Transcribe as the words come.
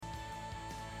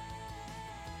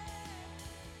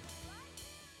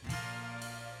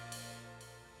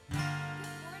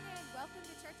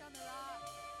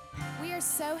are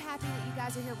so happy that you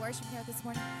guys are here worshiping here this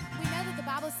morning. We know that the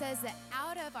Bible says that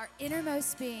out of our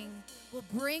innermost being will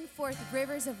bring forth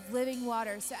rivers of living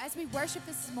water. So as we worship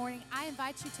this morning, I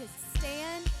invite you to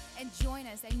stand and join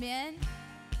us. Amen.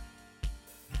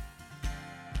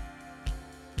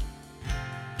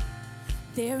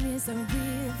 There is a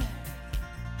river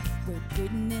where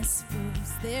goodness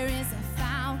flows. There is a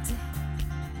fountain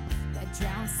that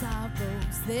drowns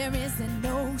sorrows. There is an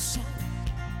ocean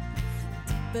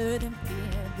deeper than fear.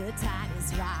 The tide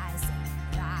is rising,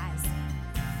 rising.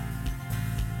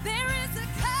 There is a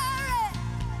current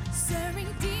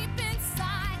stirring deep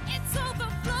inside. It's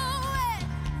overflowing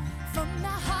from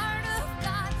the heart of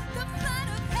God, the flood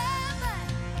of heaven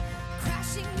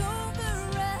crashing over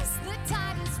us. The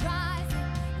tide is rising,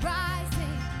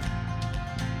 rising.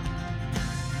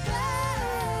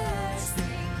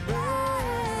 Bursting,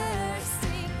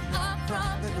 bursting up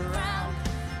from the ground.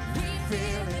 We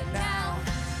feel it now.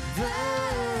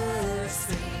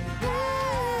 Bursting,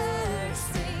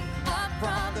 bursting up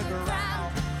from the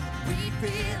ground. We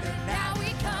feel it now. We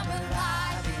come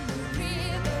alive in the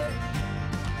river.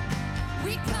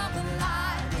 We come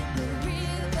alive in the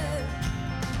river.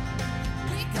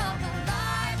 We come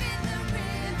alive in the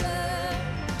river.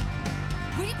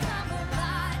 We come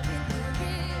alive in the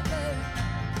river.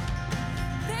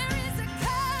 There is a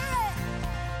current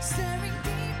stirring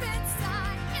deep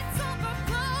inside. It's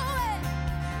overflowing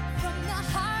from the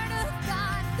heart of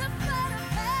God, the flood of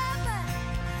heaven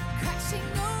crashing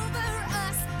over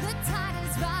us. The tide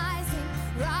is rising,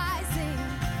 rising.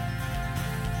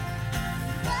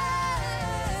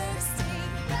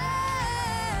 Bursting,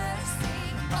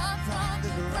 bursting up from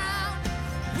the ground.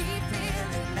 We feel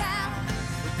it now.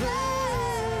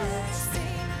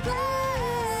 Bursting,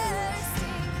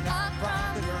 bursting up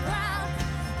from the ground.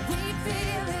 We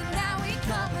feel it now. We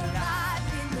come alive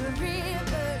in the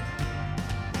river.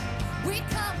 We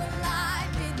come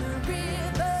alive in the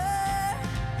river.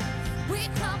 We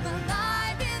come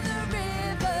alive in the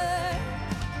river.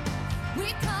 We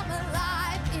come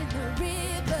alive in the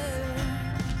river.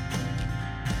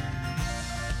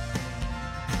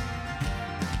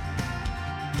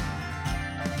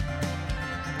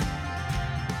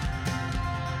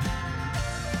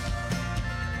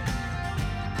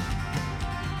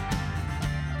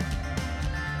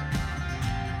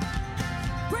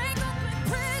 Break open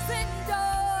prison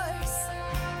doors.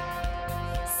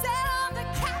 Set all the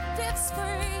captives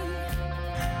free.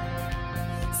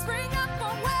 Spring up a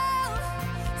well.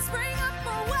 Spring up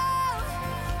a well.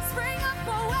 Spring up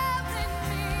a well in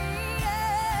me.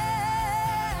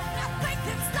 Yeah. Nothing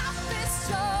can stop this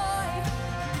joy.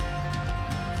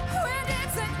 We're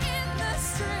dancing in the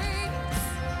streets.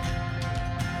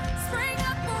 Spring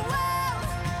up a well.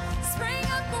 Spring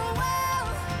up a well.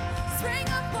 Spring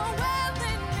up a well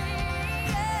in me.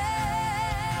 Yeah.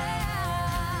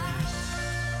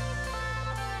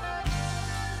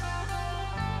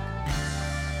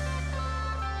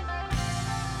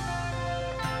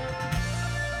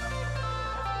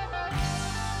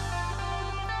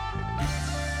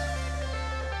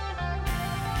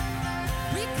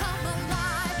 We come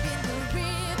alive in the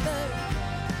river.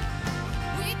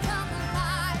 We come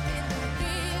alive in the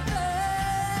river.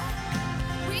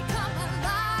 We come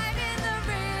alive in the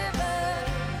river.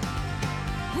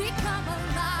 We come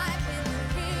alive in the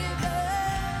river.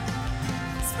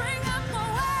 Spring up a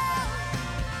well.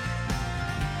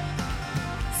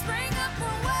 Spring up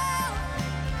a well.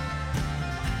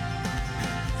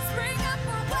 Spring up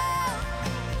a well.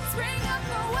 Spring up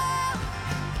a well.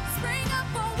 Spring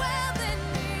up a well in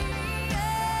me.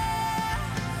 Yeah.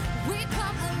 We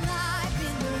come alive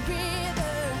in the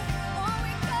river. Oh,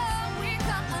 we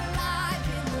come alive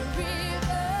in the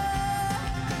river.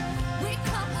 We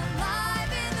come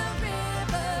alive in the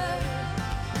river.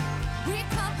 We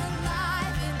come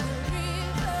alive in the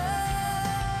river.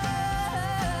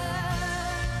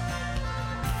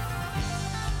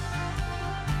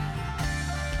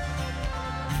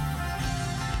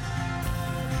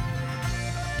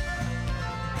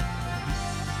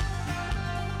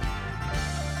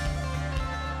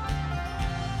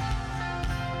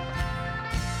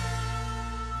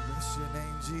 Bless your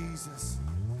name, Jesus.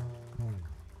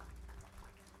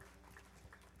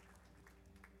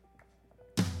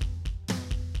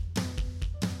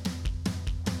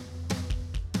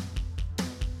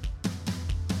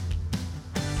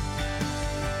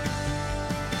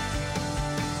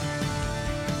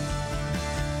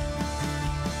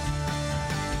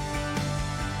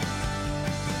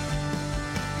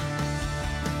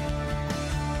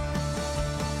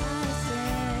 I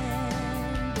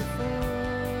stand before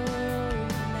you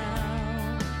now.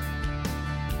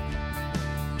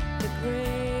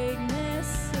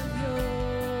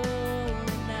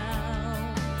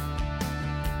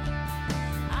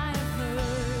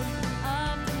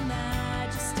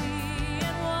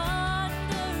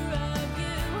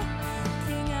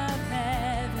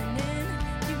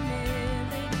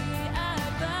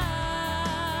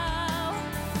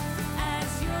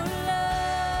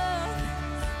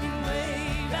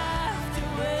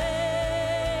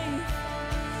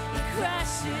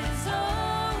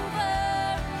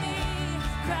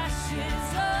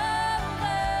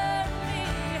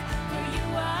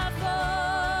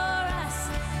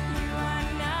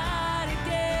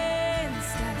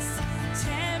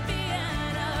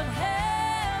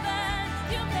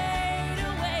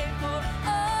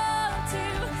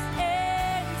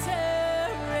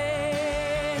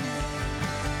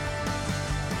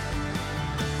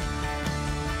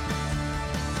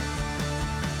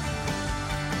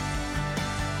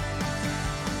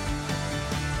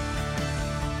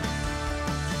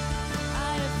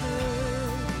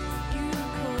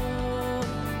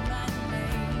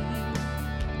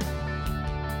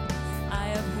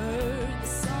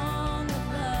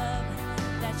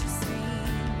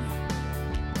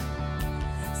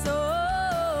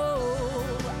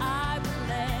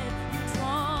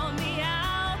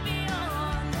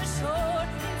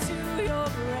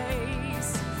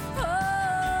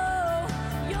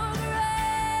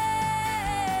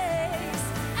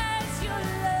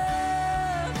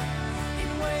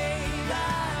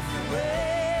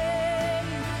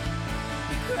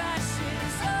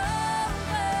 crashes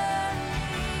over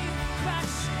me,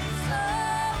 crashes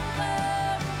over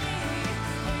me.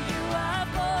 For you are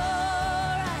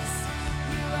for us,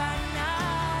 you are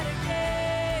not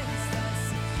against us.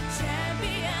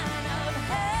 Champion of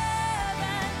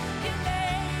heaven, you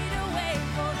made a way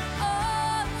for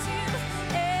all to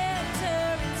enter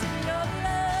into your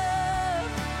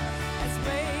love. As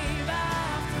wave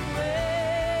after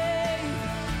wave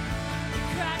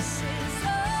crashes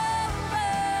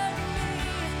over me,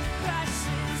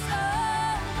 crashes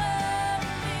over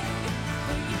me.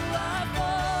 For you are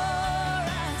for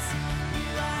us, you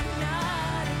are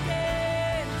not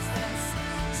against us.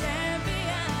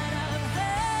 Champion of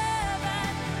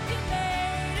heaven, you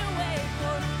made a way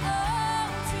for all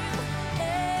to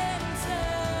enter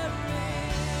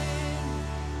in.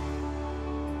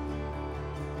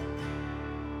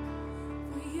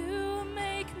 For you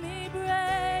make me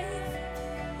brave,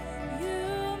 you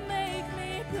make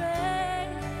me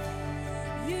brave.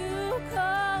 You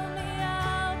call me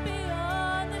out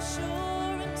beyond the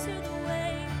shore into the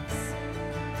waves.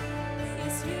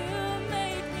 Yes, you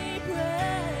make me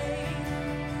brave,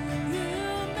 you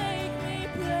make me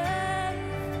brave.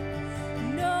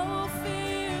 No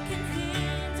fear can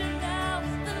hinder now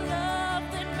the love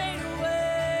that made a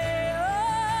way.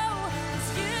 Oh, 'cause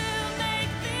you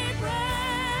make me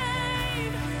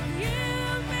brave, you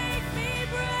make me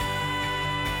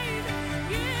brave.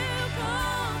 You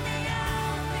call me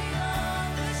out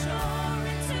beyond the shore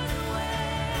into the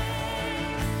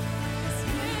waves. 'Cause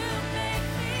you make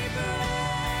me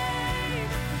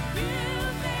brave, you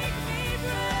make me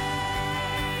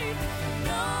brave.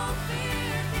 No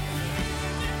fear can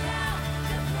hinder now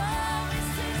the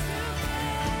promises you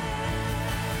made.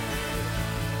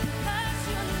 Because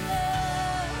your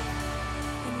love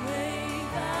and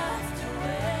wave after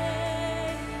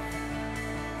wave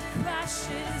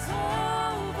crashes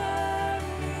over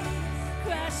me,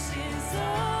 crashes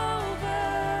over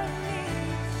me.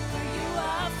 For you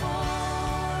are for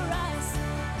us,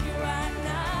 you are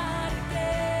not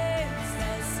against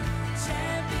us.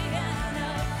 Champion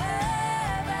of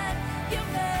heaven, you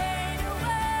made a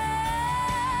way.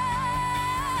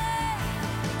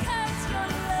 Because your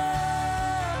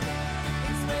love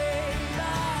is wave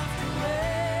after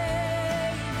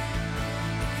wave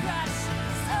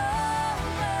crashes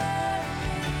over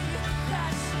me,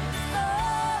 crashes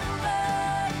over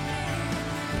me.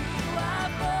 You are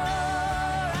for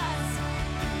us,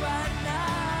 you are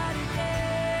not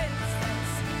against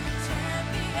us.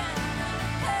 Champion of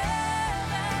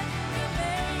heaven, you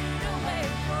made a way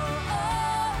for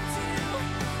all to.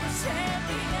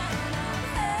 Champion of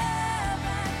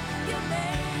heaven, you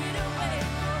made a way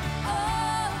for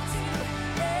all to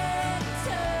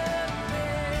enter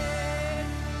in.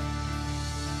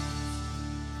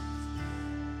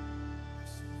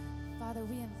 Father,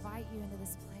 we invite you into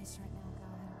this place right now,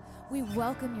 God. We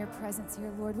welcome your presence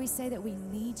here, Lord. We say that we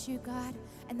need you, God,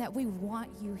 and that we want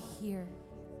you here.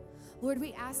 Lord,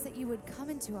 we ask that you would come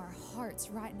into our hearts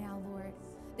right now, Lord,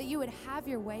 that you would have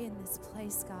your way in this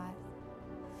place, God,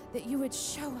 that you would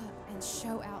show up and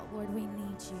show out, Lord. We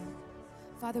need you.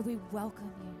 Father, we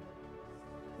welcome you.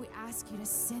 We ask you to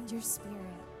send your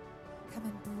spirit. Come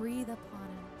and breathe upon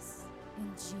us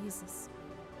in Jesus'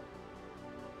 name.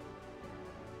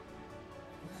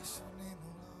 Bless your name, O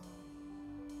Lord.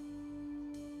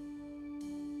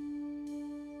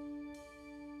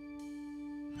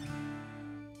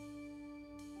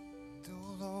 And,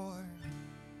 oh Lord,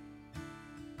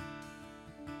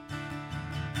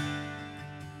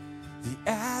 the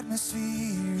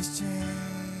atmosphere is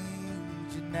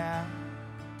changing now.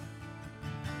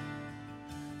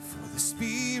 For the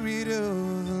Spirit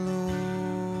of the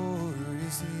Lord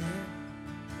is here.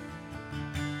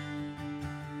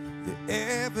 The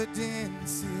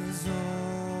evidence is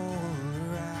all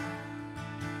around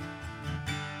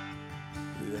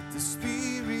that the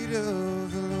Spirit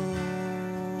of the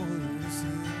Lord is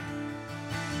here.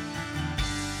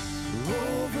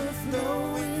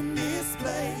 Overflow in this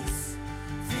place.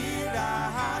 Fill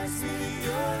our hearts with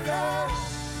your love.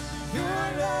 Your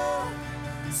love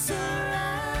surrounds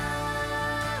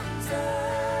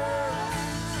us.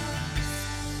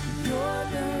 You're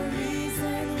the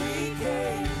reason we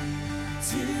came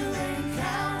to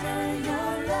encounter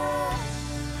your love.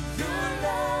 Your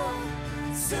love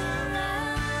surrounds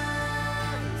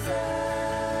us.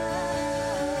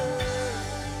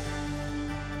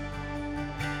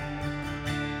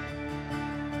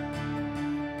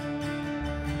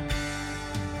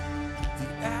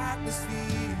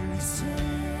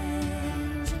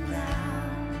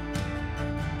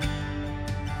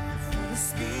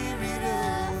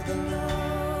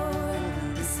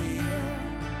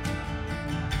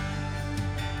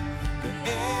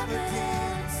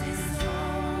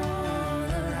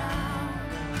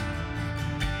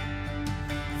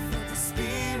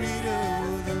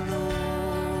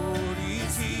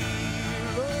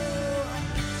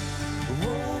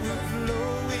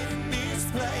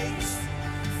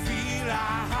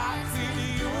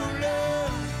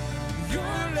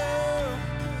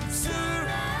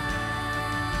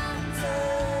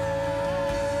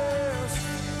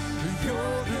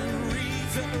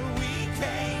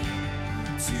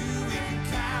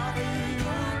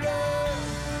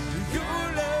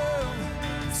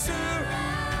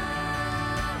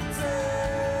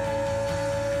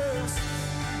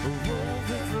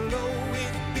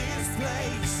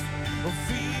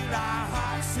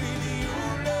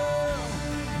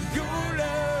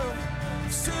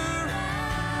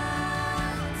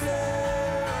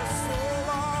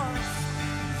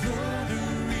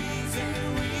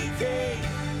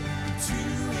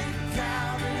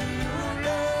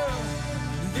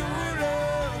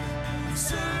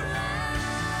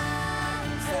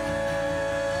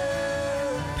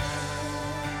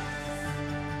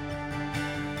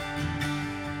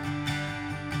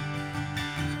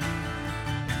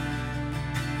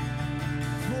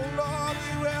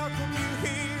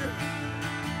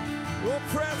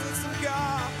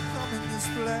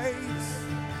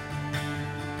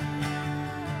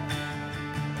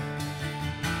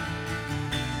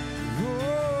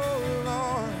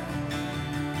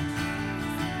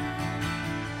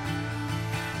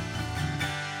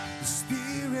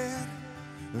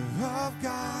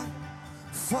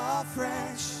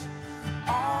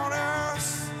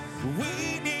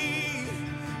 We need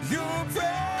your presence,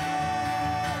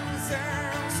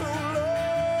 oh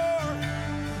Lord.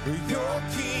 Your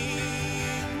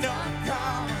kingdom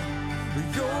come,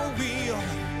 your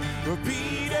will be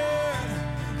done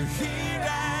here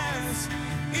as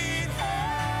in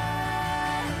heaven.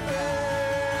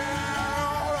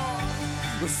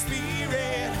 The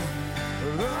Spirit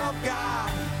of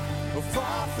God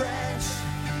fall fresh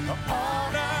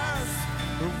on us.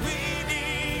 We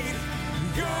need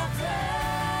your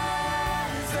presence.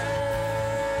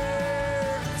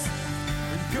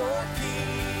 Your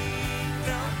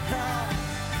kingdom come,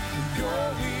 your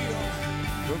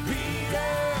will be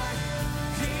done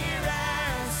here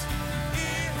as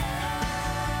in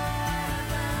heaven.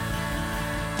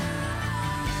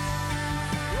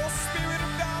 Oh, Spirit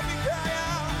of God, we cry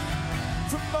out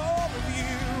for more of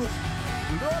you.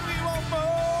 Lord, we want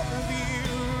more of you,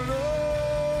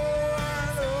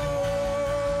 Lord.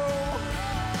 Oh,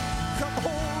 come,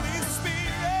 Holy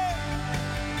Spirit.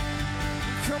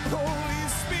 Come, Holy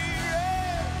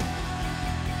Spirit.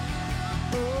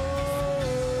 Oh,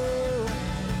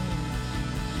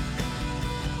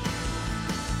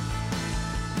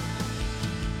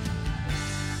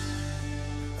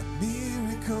 a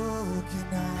miracle can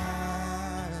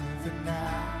happen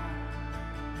now.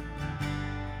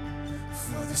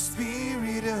 For the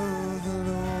Spirit of the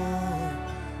Lord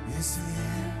is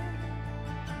here.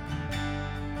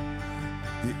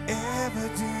 The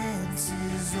evidence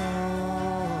is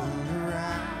all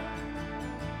around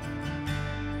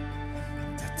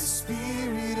that the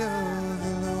Spirit of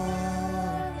the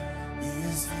Lord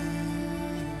is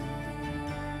here.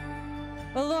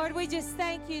 Well, Lord, we just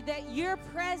thank you that your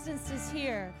presence is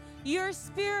here. Your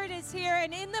Spirit is here,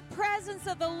 and in the presence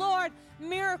of the Lord,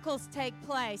 miracles take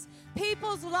place.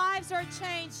 People's lives are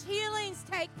changed. Healings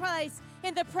take place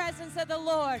in the presence of the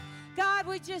Lord. God,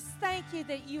 we just thank you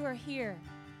that you are here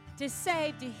to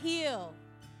save, to heal,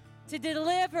 to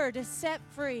deliver, to set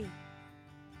free.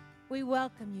 We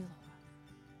welcome you, Lord.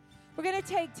 We're going to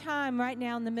take time right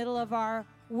now in the middle of our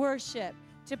worship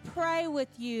to pray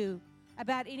with you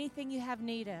about anything you have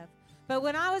need of. But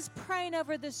when I was praying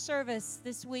over this service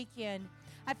this weekend,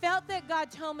 I felt that God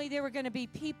told me there were going to be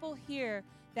people here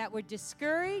that were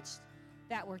discouraged,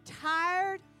 that were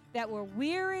tired, that were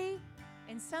weary,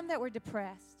 and some that were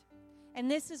depressed.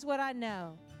 And this is what I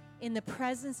know. In the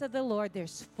presence of the Lord,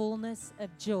 there's fullness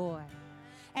of joy.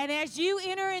 And as you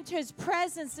enter into his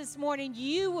presence this morning,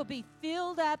 you will be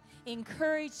filled up,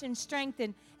 encouraged, and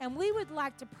strengthened. And we would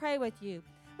like to pray with you.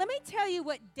 Let me tell you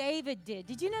what David did.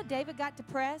 Did you know David got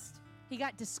depressed? He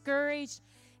got discouraged.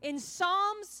 In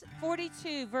Psalms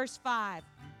 42, verse 5,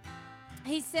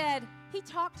 he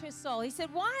talked to his soul. He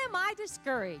said, why am I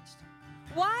discouraged?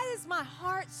 Why is my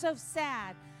heart so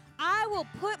sad? I will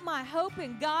put my hope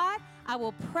in God. I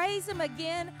will praise him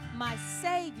again, my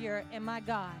Savior and my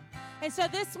God. And so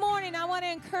this morning, I want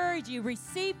to encourage you,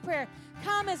 receive prayer.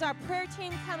 Come as our prayer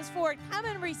team comes forward. Come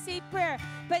and receive prayer.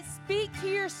 But speak to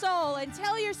your soul and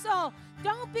tell your soul,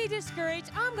 don't be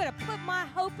discouraged. I'm going to put my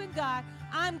hope in God.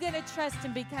 I'm going to trust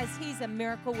him because he's a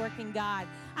miracle-working God.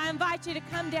 I invite you to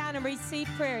come down and receive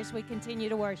prayer as we continue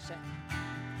to worship.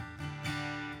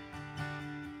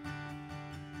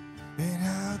 And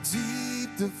how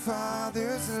deep the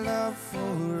Father's love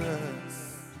for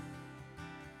us,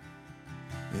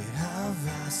 and how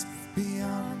vast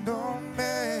beyond all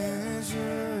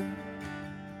measure,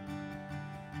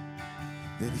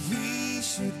 that he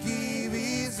should give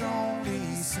his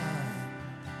only Son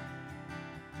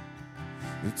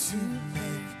to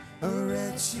make a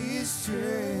wretch his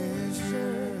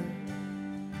treasure.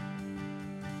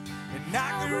 And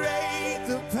not great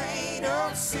the pain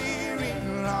of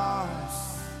searing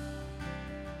loss,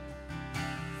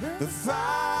 the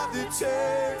Father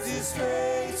turns his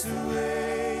face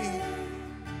away.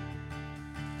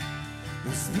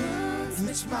 Those wounds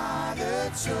which mar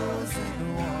the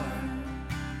chosen one,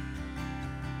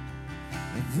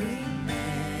 and bring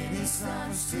many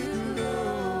sons to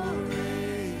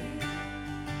glory.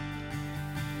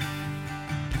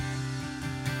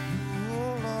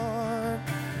 Oh Lord,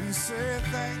 we say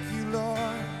thank you,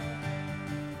 Lord.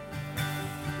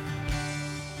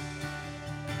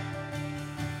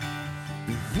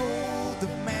 Behold the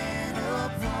man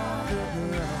upon the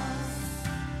cross,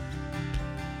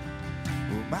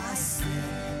 oh, my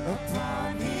sin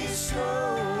upon his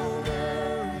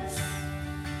shoulders.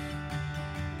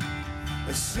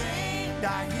 Ashamed,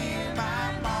 I hear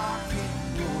my mocking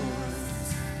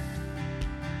voice,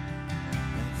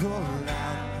 called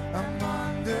out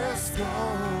among the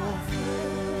scoffers.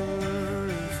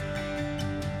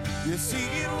 You see,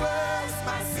 it was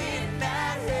my sin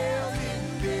that held him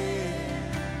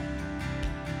there,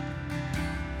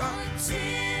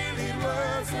 till it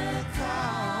was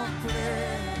accomplished.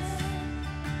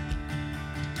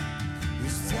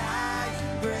 His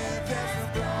dying breath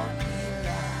has brought me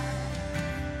life,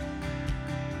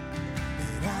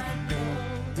 and I know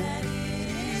that it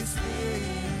is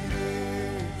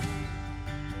finished.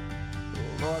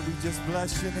 Oh Lord, we just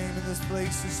bless your name in this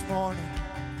place this morning.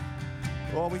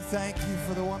 Lord, we thank you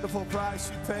for the wonderful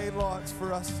price you paid, Lord,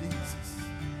 for us, Jesus.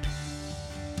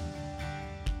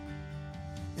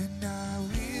 And I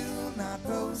will not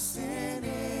boast in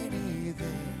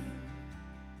anything,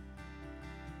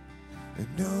 and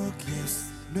no gifts,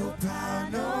 no power,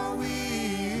 no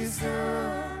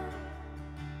wisdom,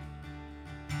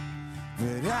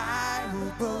 but I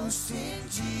will boast in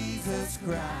Jesus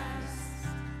Christ,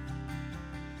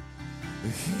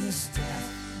 his death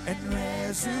and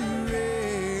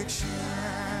resurrection.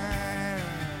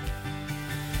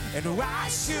 And why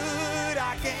should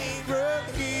I gain from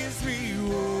his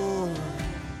reward?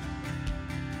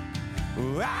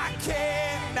 I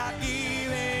cannot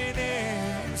give an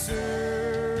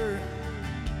answer,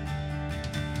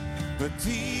 but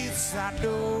this I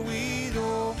know with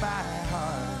all my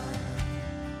heart,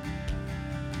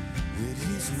 that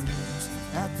his wounds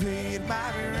have paid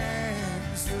my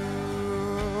ransom.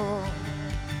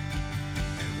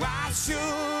 Why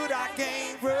should I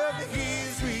gain from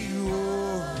his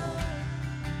reward?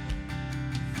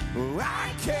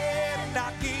 I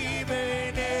cannot give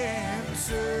an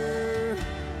answer,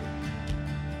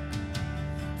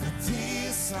 but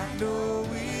this I know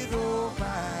with all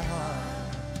my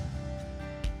heart,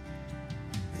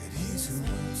 that his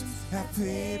wounds have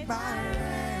paid my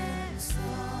ransom.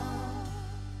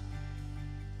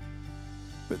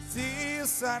 But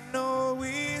this I know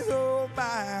with all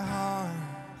my heart,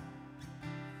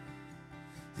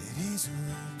 that his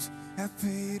wounds have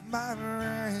paid my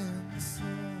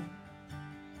ransom.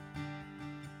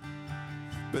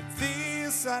 But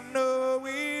this I know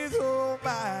with all my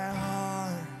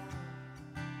heart,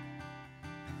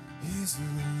 his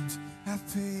wounds have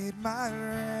paid my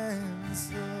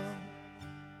ransom.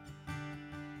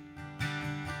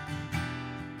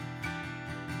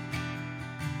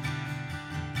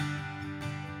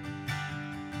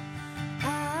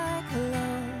 I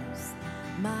close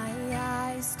my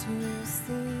eyes to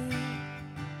see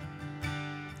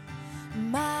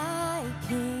my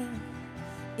King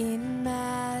in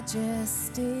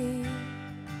majesty.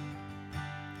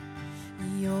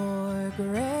 Your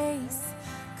grace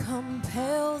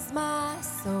compels my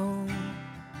soul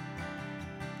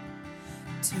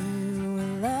to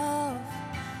love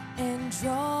and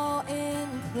draw in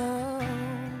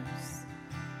close.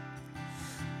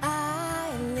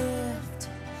 I lift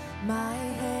my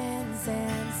hands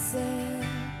and sing,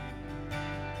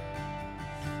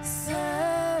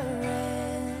 surrender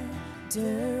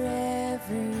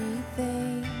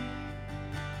everything.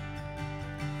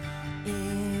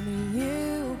 In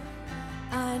you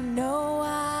I know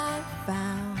I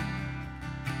found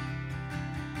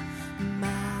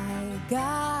my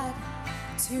God,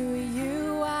 to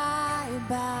you I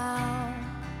bow,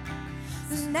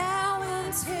 now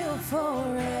until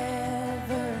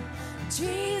forever.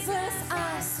 Jesus,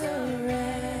 I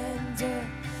surrender.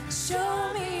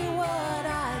 Show me what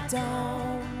I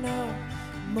don't know,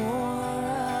 more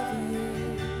of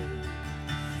you.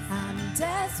 I'm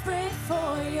desperate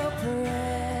for your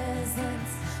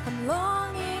presence. I'm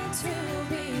longing to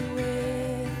be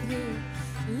with you.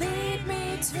 Lead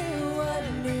me to a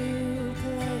new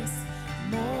place,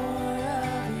 more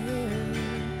of you.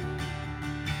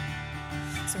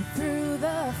 So through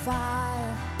the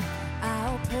fire,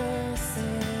 I'll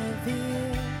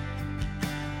persevere.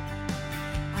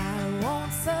 I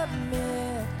won't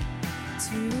submit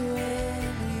to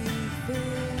any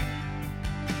fear.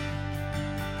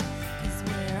 'Cause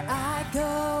where I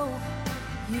go,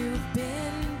 you've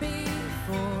been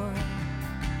before.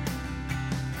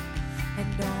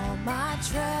 And all my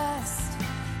trust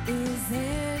is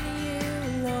in you,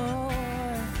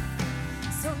 Lord.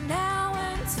 So now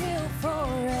until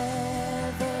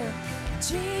forever,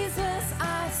 Jesus, I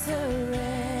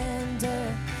surrender.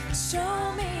 Show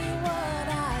me what I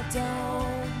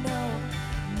don't know,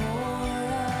 more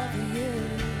of you.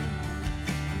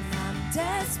 And I'm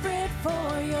desperate for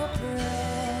your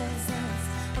presence.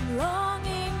 I'm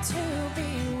longing to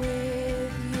be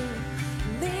with you.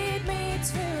 Lead me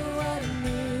to a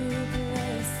new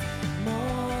place,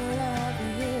 more of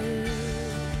you.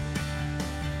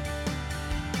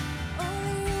 Oh,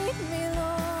 lead me,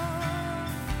 Lord.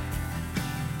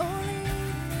 Oh,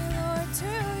 lead me, Lord,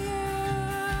 to you.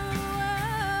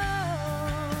 Oh,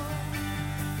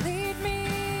 lead me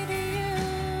to you.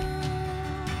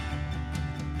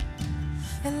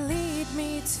 And lead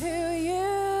me to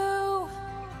you.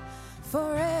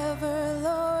 Forever,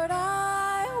 Lord,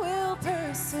 I will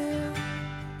pursue.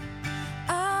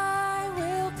 I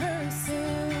will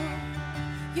pursue.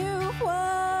 You've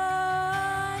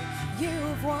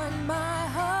won my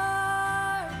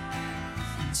heart.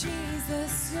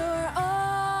 Jesus, you're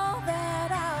all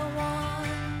that I want.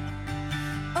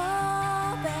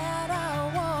 All that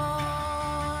I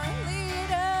want.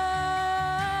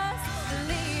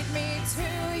 Lead me to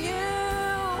you.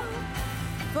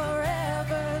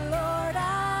 Forever, Lord,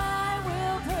 I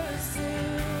will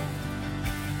pursue.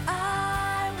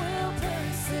 I will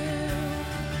pursue.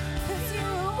 'Cause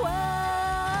you've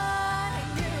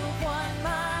won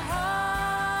my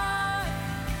heart.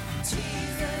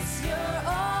 Jesus, you're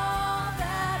all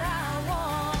that I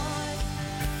want.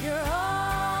 You're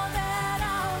all that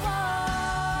I want.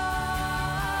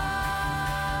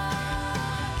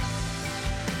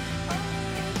 Oh,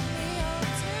 lead me on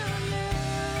to you,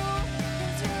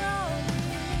 'cause you're all we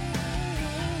need.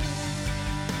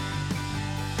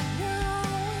 You're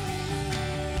all we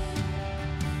need.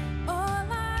 All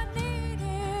I need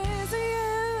is you.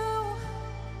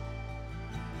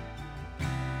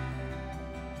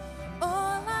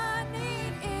 All I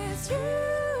need is you,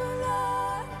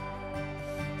 Lord.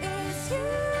 Is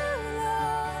you,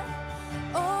 Lord.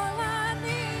 All I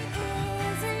need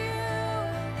is you,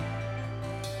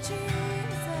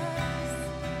 Jesus.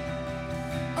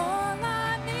 All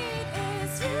I need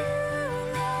is you,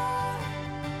 Lord.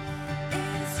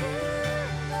 Is you,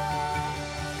 Lord.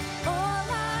 All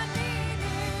I need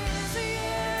is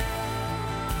you.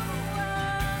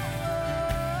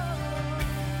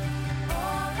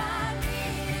 All I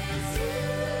need is you,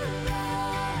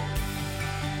 Lord.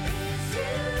 Is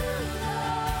you,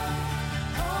 Lord.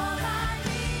 All I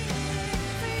need is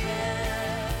you,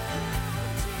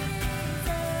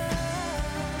 Jesus.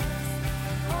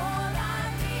 All I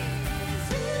need is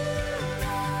you,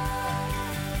 Lord.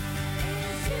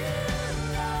 Is you,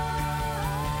 Lord.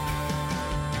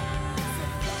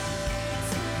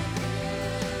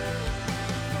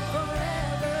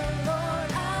 Forever,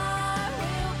 Lord, I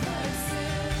will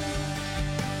pursue.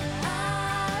 I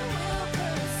will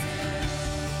pursue.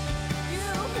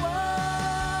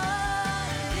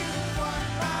 You've won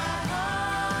my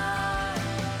heart.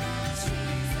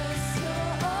 Jesus,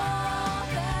 you're all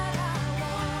that I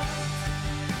want.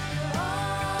 You're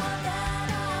all that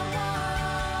I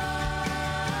want.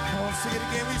 Come on, sing it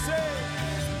again. We say,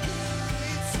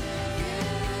 To you,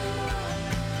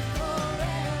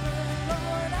 forever,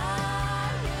 Lord, I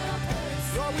will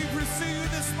pursue. Lord, we pursue you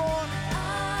this morning. I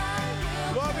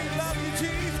will Lord, we love you,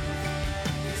 Jesus.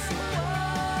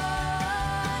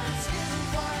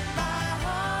 You've won my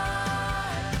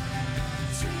heart.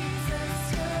 Jesus,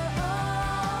 you're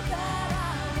all that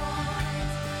I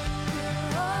want. You're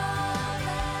all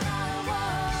that I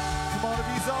want. Come on, if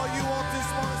he's all you want this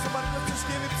morning, somebody let's just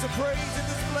give him some praise in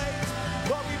this place.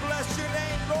 Lord, we bless your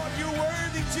name. Lord, you're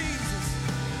worthy, Jesus.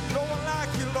 No one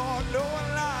like you, Lord. No one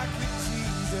like you,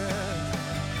 Jesus.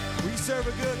 We serve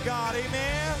a good God,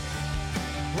 amen.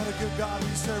 What a good God we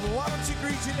serve. Well, why don't you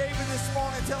greet your neighbor this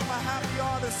morning, tell them how happy you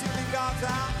are to see them in God's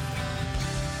house.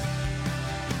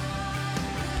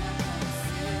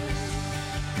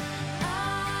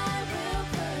 I will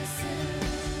pursue.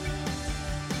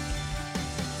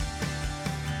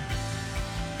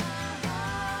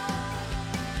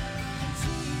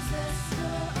 Jesus,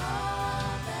 you're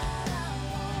all that I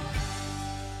want.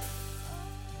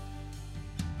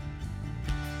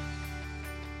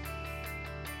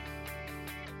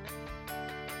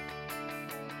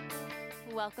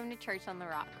 Welcome to Church on the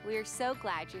Rock. We are so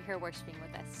glad you're here worshiping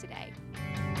with us today.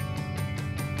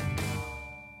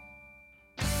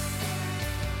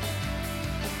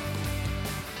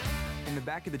 In the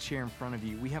back of the chair in front of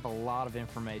you, we have a lot of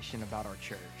information about our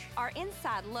church. Our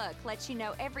inside look lets you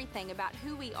know everything about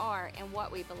who we are and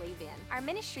what we believe in. Our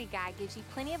ministry guide gives you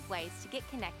plenty of ways to get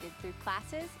connected through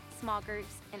classes, small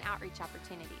groups, and outreach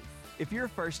opportunities. If you're a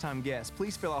first-time guest,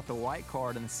 please fill out the white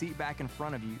card in the seat back in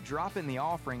front of you, drop it in the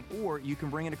offering, or you can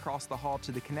bring it across the hall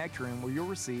to the Connect room where you'll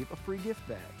receive a free gift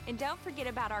bag. And don't forget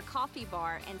about our coffee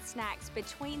bar and snacks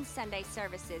between Sunday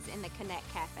services in the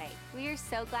Connect Cafe. We are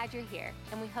so glad you're here,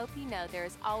 and we hope you know there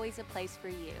is always a place for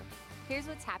you. Here's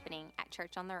what's happening at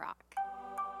Church on the Rock.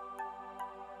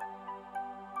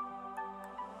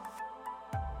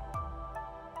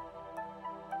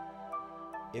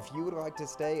 If you would like to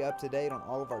stay up to date on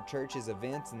all of our church's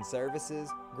events and services,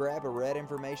 grab a red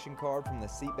information card from the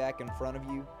seat back in front of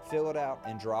you, fill it out,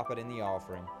 and drop it in the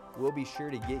offering. We'll be sure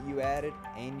to get you added,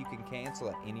 and you can cancel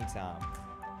at any time.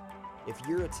 If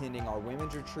you're attending our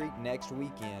women's retreat next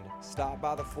weekend, stop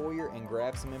by the foyer and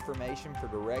grab some information for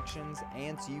directions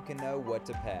and so you can know what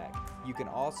to pack. You can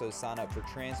also sign up for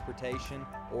transportation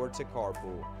or to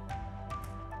carpool.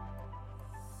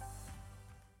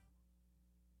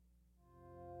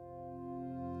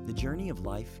 The journey of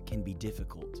life can be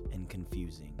difficult and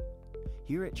confusing.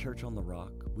 Here at Church on the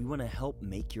Rock, we want to help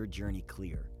make your journey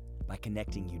clear by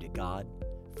connecting you to God,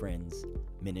 friends,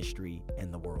 ministry,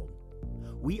 and the world.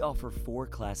 We offer 4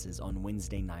 classes on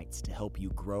Wednesday nights to help you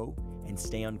grow and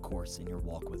stay on course in your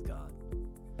walk with God.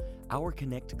 Our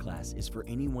Connect class is for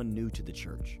anyone new to the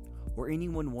church or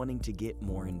anyone wanting to get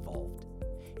more involved.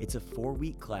 It's a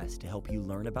 4-week class to help you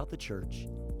learn about the church,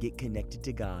 get connected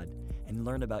to God, and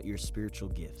learn about your spiritual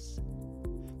gifts.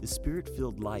 The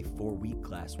Spirit-Filled Life 4-week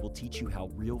class will teach you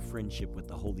how real friendship with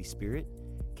the Holy Spirit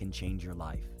can change your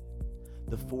life.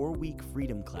 The 4-week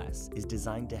Freedom class is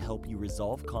designed to help you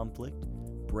resolve conflict,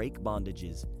 break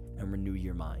bondages, and renew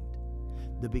your mind.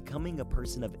 The Becoming a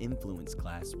Person of Influence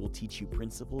class will teach you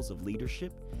principles of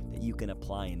leadership that you can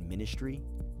apply in ministry,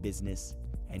 business,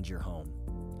 and your home.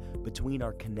 Between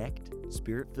our Connect,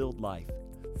 Spirit-Filled Life,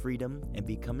 Freedom, and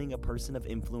Becoming a Person of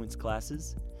Influence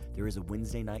classes, there is a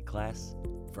Wednesday night class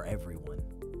for everyone.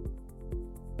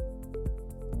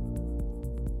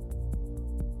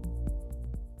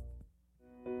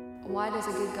 Why does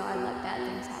a good God let bad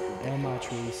things happen? Am I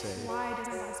truly saved? Why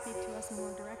doesn't God speak to us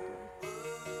more directly?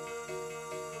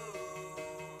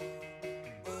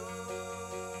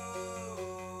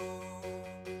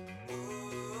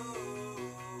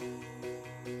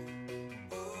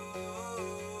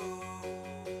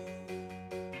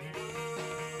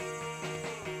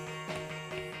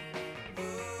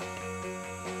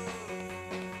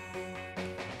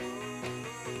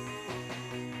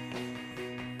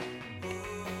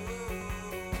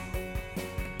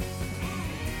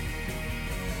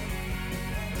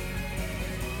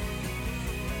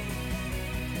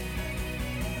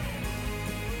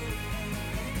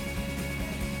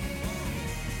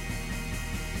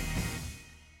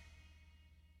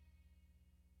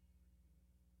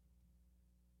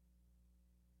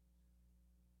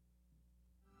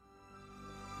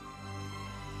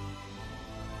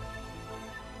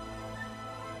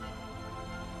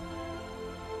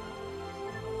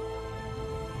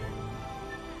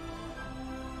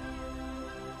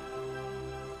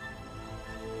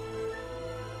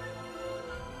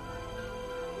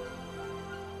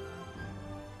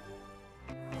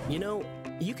 You know,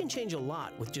 you can change a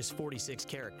lot with just 46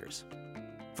 characters.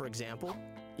 For example,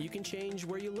 you can change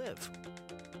where you live.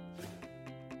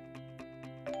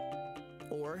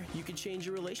 Or you could change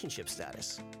your relationship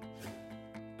status.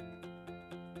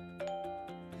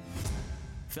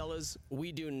 Fellas,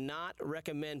 we do not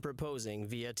recommend proposing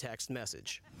via text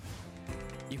message.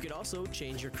 You could also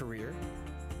change your career,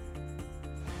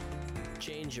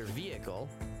 change your vehicle,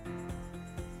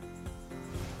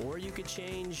 or you could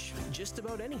change just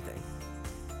about anything.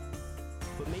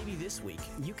 But maybe this week,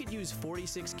 you could use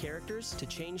 46 characters to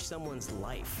change someone's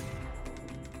life.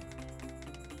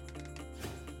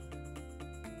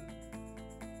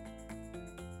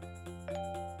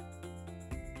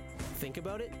 Think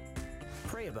about it,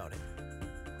 pray about it,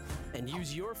 and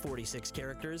use your 46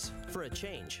 characters for a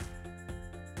change.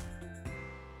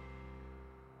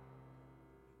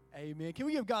 Amen. Can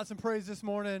we give God some praise this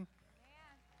morning?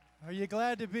 Are you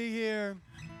glad to be here?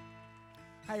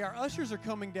 Hey, our ushers are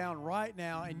coming down right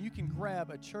now, and you can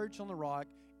grab a Church on the Rock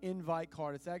invite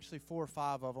card. It's actually 4 or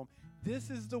 5 of them.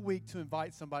 This is the week to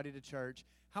invite somebody to church.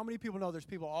 How many people know there's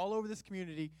people all over this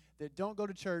community that don't go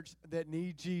to church that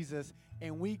need Jesus,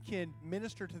 and we can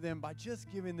minister to them by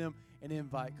just giving them an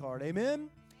invite card. Amen?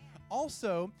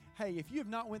 Also, hey, if you have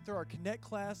not went through our Connect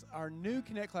class, our new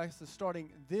Connect class is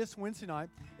starting this Wednesday night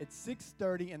at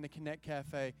 6:30 in the Connect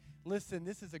Cafe. Listen,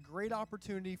 this is a great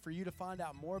opportunity for you to find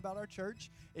out more about our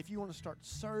church. If you want to start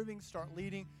serving, start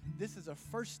leading, this is a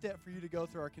first step for you to go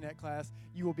through our Connect class.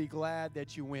 You will be glad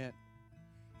that you went.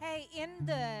 Hey, in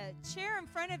the chair in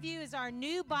front of you is our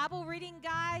new Bible reading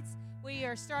guides. We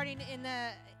are starting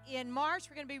in March.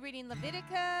 We're going to be reading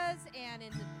Leviticus and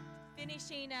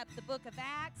finishing up the book of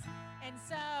Acts. And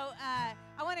so I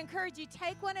want to encourage you,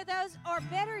 take one of those, or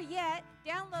better yet,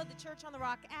 download the Church on the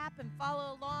Rock app and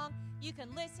follow along. You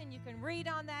can listen, you can read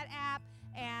on that app,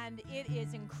 and it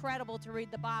is incredible to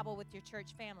read the Bible with your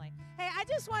church family. Hey, I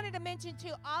just wanted to mention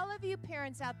to all of you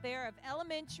parents out there of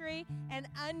elementary and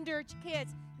under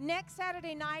kids, Next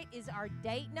Saturday night is our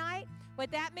date night.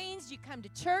 What that means, you come to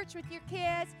church with your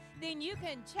kids, then you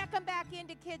can check them back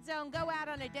into Kids Zone, go out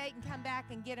on a date, and come back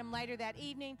and get them later that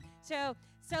evening. So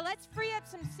let's free up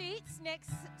some seats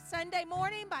next Sunday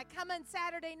morning by coming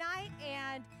Saturday night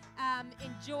and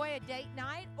enjoy a date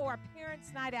night or a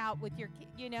parents' night out with your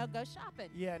go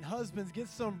shopping. Yeah, and husbands, get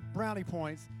some brownie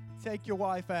points. Take your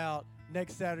wife out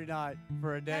next Saturday night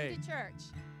for a date. Come to church.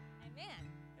 Amen.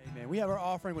 Amen. We have our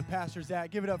offering with Pastor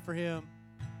Zach. Give it up for him.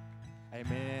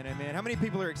 Amen, amen. How many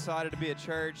people are excited to be at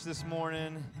church this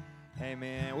morning?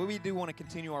 Amen. Well, we do want to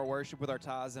continue our worship with our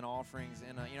tithes and offerings.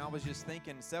 And, I was just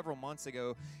thinking several months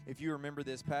ago, if you remember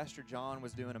this, Pastor John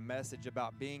was doing a message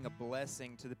about being a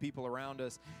blessing to the people around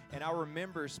us. And I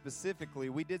remember specifically,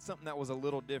 we did something that was a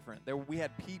little different. We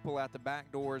had people at the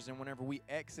back doors, and whenever we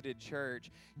exited church,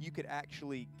 you could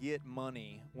actually get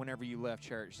money whenever you left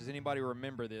church. Does anybody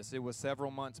remember this? It was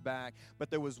several months back, but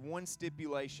there was one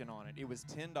stipulation on it. It was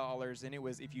 $10, and it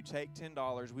was, if you take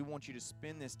 $10, we want you to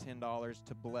spend this $10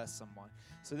 to bless someone.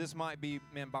 So this might be,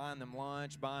 buying them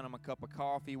lunch, buying them a cup of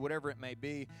coffee, whatever it may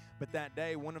be. But that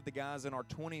day, one of the guys in our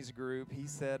 20s group, he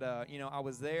said, I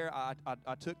was there. I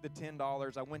took the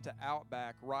 $10. I went to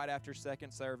Outback right after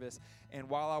second service. And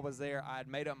while I was there, I had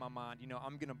made up my mind,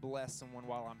 I'm going to bless someone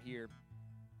while I'm here.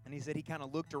 And he said he kind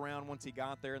of looked around once he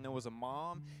got there, and there was a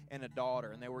mom and a daughter,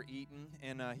 and they were eating.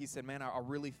 And he said, man, I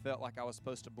really felt like I was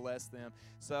supposed to bless them.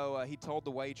 So he told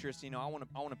the waitress, I want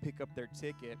to pick up their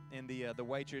ticket. And the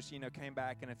waitress, came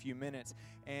back in a few minutes,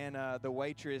 and the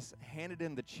waitress handed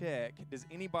him the check. Does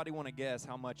anybody want to guess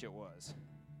how much it was?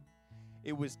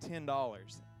 It was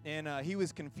 $10. And he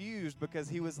was confused because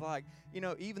he was like,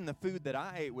 even the food that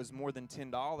I ate was more than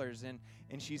 $10.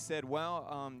 And she said,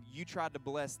 well, you tried to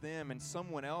bless them, and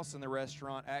someone else in the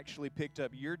restaurant actually picked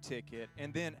up your ticket.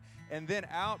 And then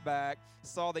Outback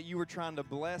saw that you were trying to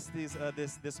bless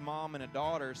this mom and a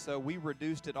daughter, so we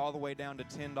reduced it all the way down to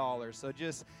 $10. So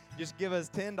just give us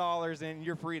 $10 and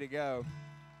you're free to go.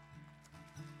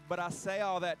 But I say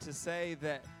all that to say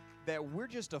that we're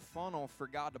just a funnel for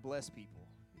God to bless people.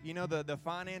 The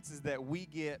finances that we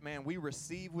get, man, we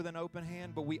receive with an open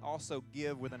hand, but we also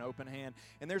give with an open hand.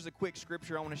 And there's a quick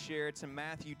scripture I want to share. It's in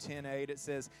Matthew 10:8. It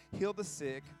says, heal the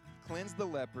sick, cleanse the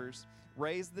lepers,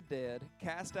 raise the dead,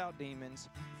 cast out demons.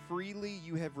 Freely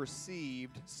you have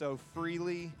received, so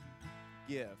freely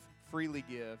give. Freely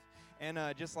give. And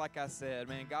just like I said,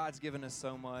 man, God's given us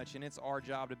so much, and it's our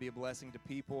job to be a blessing to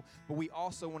people. But we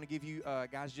also want to give you,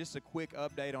 guys, just a quick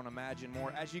update on Imagine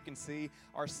More. As you can see,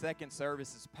 our second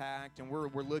service is packed, and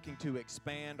we're looking to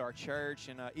expand our church.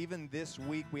 And even this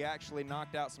week, we actually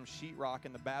knocked out some sheetrock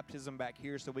in the baptism back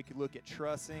here so we could look at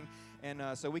trussing. And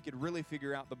so we could really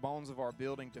figure out the bones of our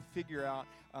building to figure out,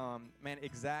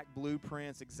 exact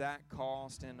blueprints, exact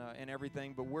cost, and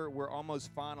everything. But we're almost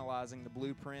finalizing the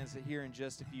blueprints here in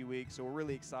just a few weeks. So we're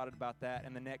really excited about that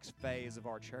and the next phase of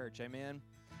our church. Amen?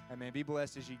 Amen. Be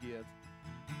blessed as you give.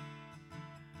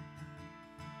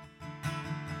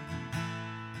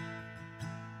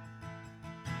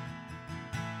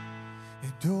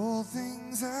 And all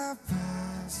things have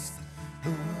passed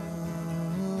away.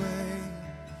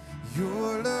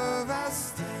 Your love has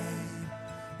stayed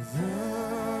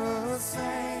the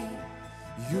same.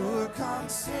 Your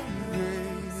constant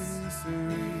grace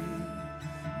remains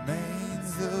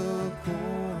the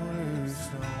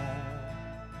cornerstone.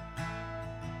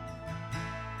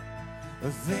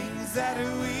 The things that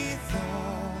we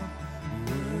thought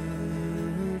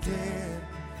were dead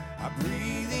are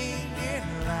breathing in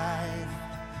life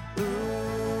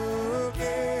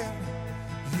again.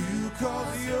 You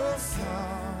cause your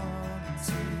sun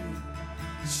to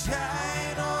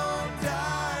shine on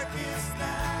darkest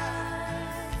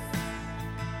night.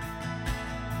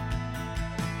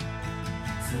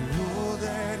 For all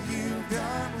that you've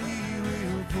done, we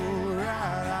will pour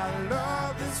out our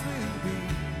love. This will be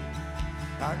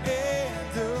our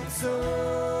anthem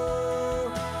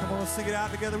song. Come on, let's sing it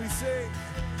out together. We sing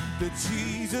that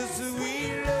Jesus,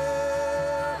 we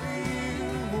love you.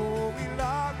 Oh, we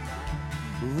love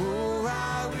you. Oh,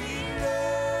 how we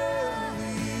love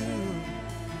you.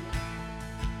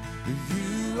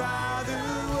 You are the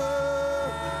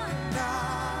one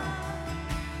now.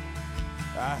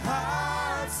 Our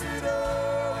hearts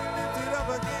adore. We lift it up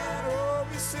again. Oh,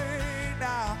 we sing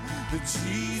now that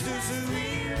Jesus, we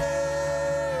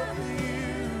love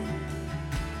you.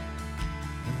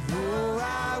 Oh,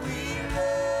 how we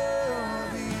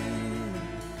love you.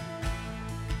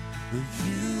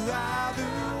 You are the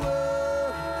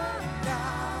one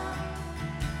now.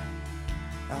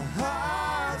 Our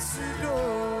hearts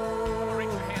adore. Bring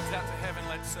your hands out to heaven.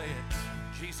 Let's say it.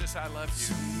 Jesus, Jesus, I love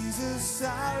you. Jesus,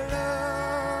 I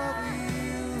love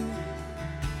you.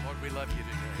 Lord, we love you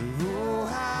today. Oh,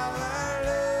 how I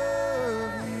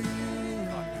love you.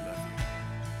 God, we love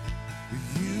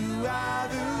you. You are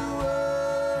the one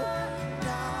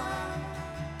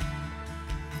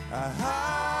our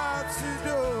hearts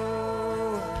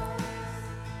adore.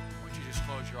 Would you just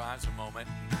close your eyes a moment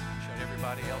and shut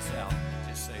everybody else out?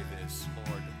 Just say this,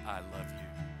 Lord, I love you.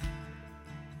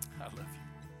 I love you.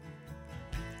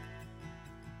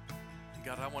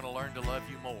 God, I want to learn to love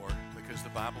you more because the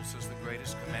Bible says the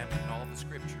greatest commandment in all the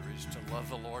Scripture is to love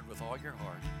the Lord with all your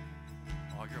heart,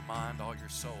 all your mind, all your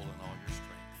soul, and all your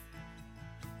strength.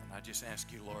 And I just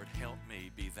ask you, Lord, help me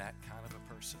be that kind of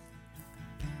a person.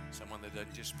 Someone that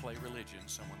doesn't just play religion,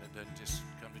 someone that doesn't just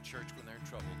come to church when they're in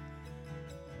trouble.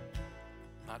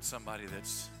 Not somebody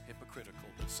that's hypocritical,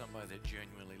 but somebody that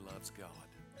genuinely loves God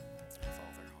with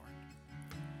all their heart.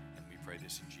 And we pray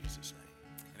this in Jesus' name.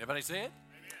 Everybody say it?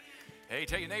 Hey,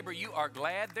 tell your neighbor, you are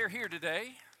glad they're here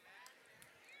today.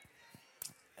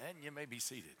 And you may be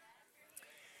seated.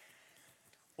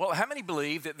 Well, how many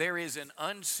believe that there is an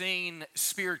unseen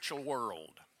spiritual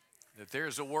world? That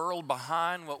there's a world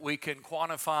behind what we can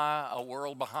quantify, a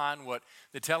world behind what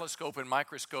the telescope and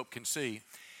microscope can see.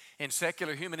 In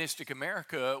secular humanistic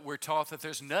America, we're taught that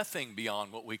there's nothing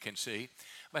beyond what we can see.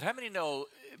 But how many know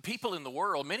people in the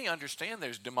world, many understand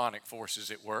there's demonic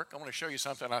forces at work? I want to show you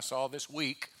something I saw this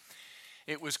week.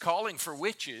 It was calling for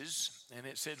witches, and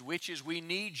it said, witches, we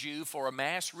need you for a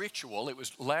mass ritual. It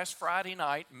was last Friday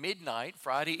night, midnight,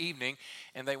 Friday evening,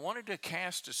 and they wanted to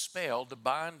cast a spell to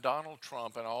bind Donald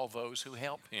Trump and all those who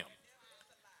help him.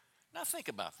 Now think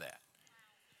about that.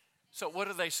 So what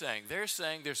are they saying? They're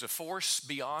saying there's a force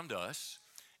beyond us,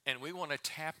 and we want to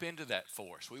tap into that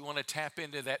force. We want to tap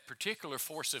into that particular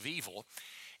force of evil.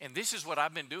 And this is what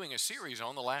I've been doing a series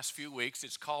on the last few weeks.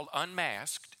 It's called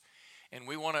Unmasked. And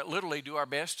we want to literally do our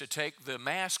best to take the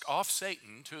mask off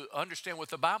Satan to understand what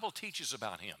the Bible teaches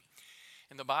about him.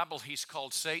 In the Bible, he's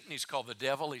called Satan, he's called the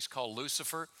devil, he's called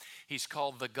Lucifer, he's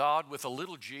called the God with a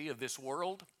little g of this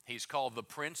world, he's called the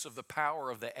prince of the power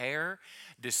of the air,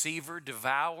 deceiver,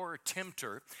 devourer,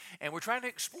 tempter. And we're trying to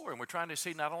explore, and we're trying to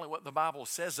see not only what the Bible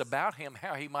says about him,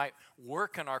 how he might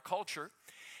work in our culture,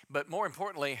 but more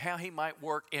importantly, how he might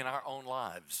work in our own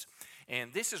lives.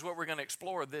 And this is what we're going to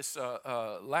explore. This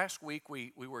last week,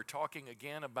 we were talking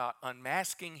again about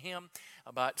unmasking him,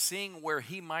 about seeing where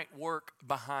he might work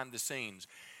behind the scenes.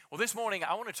 Well, this morning,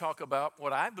 I want to talk about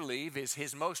what I believe is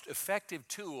his most effective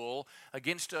tool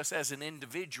against us as an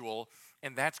individual,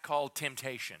 and that's called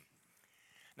temptation.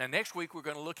 Now, next week, we're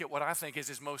going to look at what I think is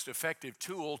his most effective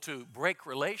tool to break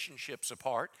relationships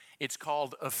apart. It's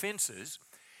called offenses.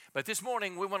 But this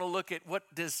morning, we want to look at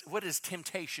what does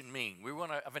temptation mean.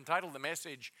 I've entitled the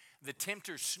message, The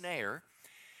Tempters Snare.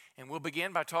 And we'll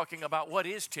begin by talking about what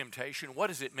is temptation. What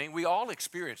does it mean? We all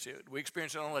experience it. We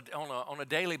experience it on a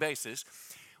daily basis.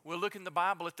 We'll look in the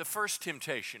Bible at the first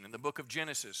temptation in the book of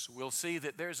Genesis. We'll see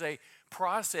that there's a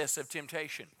process of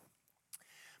temptation.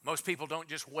 Most people don't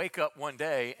just wake up one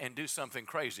day and do something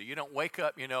crazy. You don't wake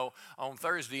up, on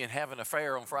Thursday and have an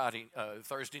affair on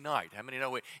Thursday night. How many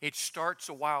know it starts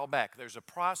a while back? There's a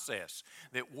process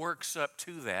that works up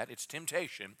to that. It's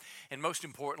temptation. And most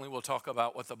importantly, we'll talk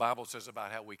about what the Bible says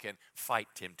about how we can fight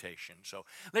temptation. So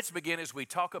let's begin as we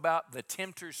talk about the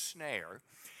Tempter's Snare.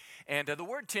 And the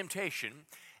word temptation,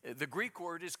 the Greek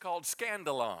word is called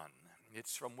scandalon.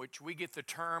 It's from which we get the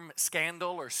term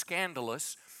scandal or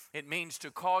scandalous. It means to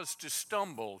cause to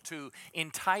stumble, to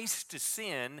entice to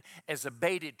sin as a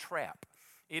baited trap.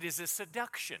 It is a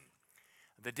seduction.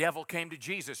 The devil came to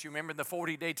Jesus. You remember in the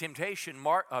 40-day temptation,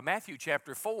 Matthew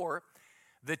chapter 4,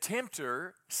 the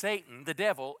tempter, Satan, the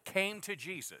devil, came to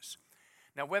Jesus.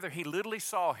 Now, whether he literally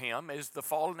saw him as the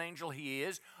fallen angel he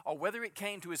is, or whether it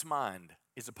came to his mind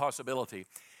is a possibility.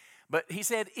 But he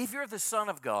said, if you're the Son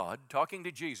of God, talking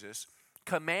to Jesus,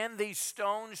 command these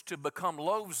stones to become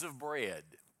loaves of bread.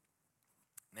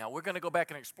 Now, we're going to go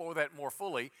back and explore that more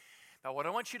fully. Now, what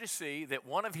I want you to see, that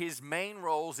one of his main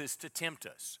roles is to tempt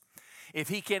us. If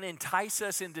he can entice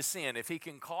us into sin, if he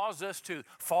can cause us to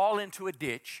fall into a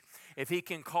ditch, if he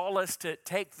can call us to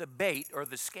take the bait or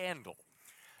the scandal.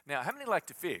 Now, how many like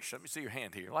to fish? Let me see your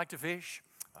hand here. Like to fish?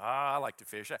 I like to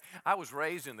fish. I was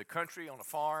raised in the country on a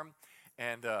farm,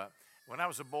 and when I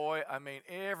was a boy,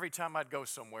 every time I'd go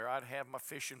somewhere, I'd have my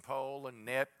fishing pole and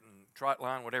net and trot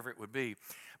line, whatever it would be.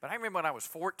 But I remember when I was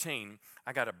 14,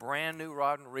 I got a brand new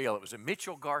rod and reel. It was a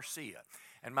Mitchell Garcia.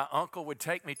 And my uncle would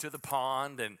take me to the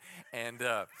pond, and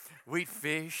we'd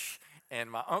fish, and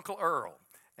my Uncle Earl.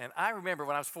 And I remember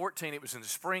when I was 14, it was in the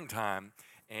springtime,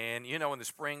 And, you know, in the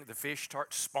spring, the fish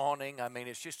start spawning. I mean,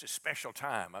 it's just a special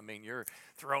time. I mean, you're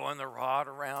throwing the rod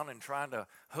around and trying to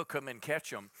hook them and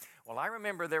catch them. Well, I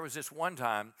remember there was this one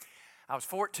time, I was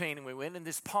 14, and we went in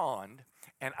this pond,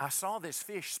 and I saw this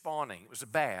fish spawning. It was a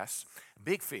bass, a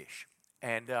big fish.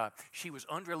 And she was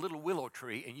under a little willow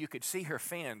tree, and you could see her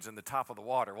fins in the top of the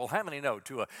water. Well, how many know,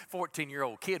 to a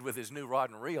 14-year-old kid with his new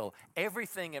rod and reel,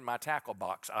 everything in my tackle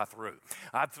box I threw.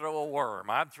 I'd throw a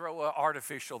worm. I'd throw an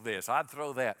artificial this. I'd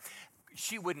throw that.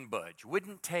 She wouldn't budge,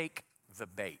 wouldn't take the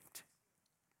bait.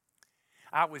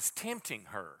 I was tempting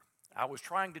her. I was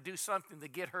trying to do something to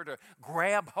get her to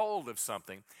grab hold of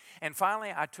something. And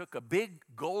finally, I took a big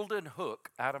golden hook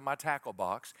out of my tackle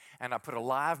box, and I put a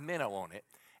live minnow on it.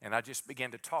 And I just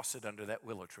began to toss it under that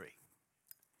willow tree.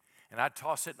 And I'd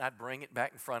toss it and I'd bring it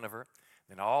back in front of her.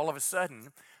 Then all of a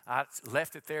sudden, I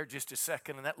left it there just a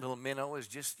second, and that little minnow is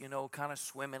just, you know, kind of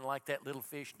swimming like that little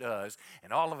fish does.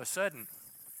 And all of a sudden,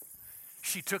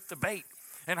 she took the bait.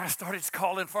 And I started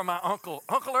calling for my uncle.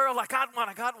 Uncle Earl, I got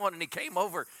one. And he came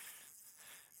over.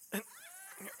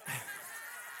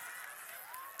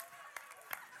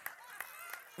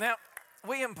 Now,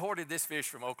 we imported this fish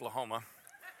from Oklahoma.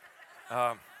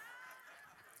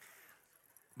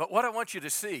 But what I want you to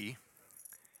see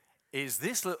is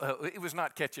this, it was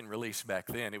not catch and release back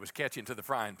then. It was catch into the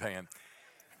frying pan.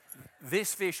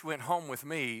 This fish went home with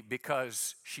me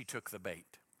because she took the bait.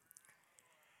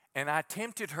 And I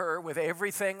tempted her with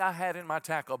everything I had in my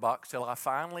tackle box till I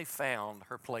finally found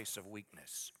her place of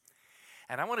weakness.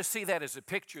 And I want to see that as a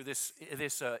picture this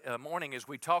morning as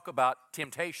we talk about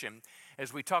temptation,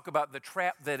 as we talk about the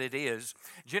trap that it is.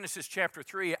 Genesis chapter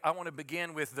 3, I want to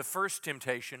begin with the first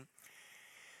temptation.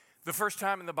 The first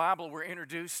time in the Bible we're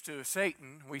introduced to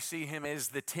Satan, we see him as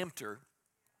the tempter.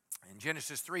 In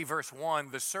Genesis 3, verse 1,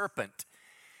 the serpent.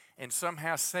 And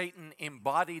somehow Satan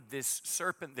embodied this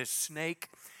serpent, this snake.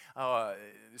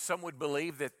 Some would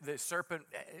believe that the serpent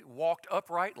walked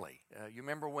uprightly. You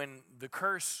remember when the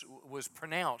curse was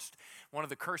pronounced, one of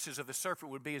the curses of the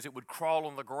serpent would be as it would crawl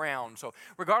on the ground. So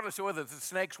regardless of whether the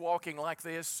snake's walking like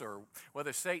this or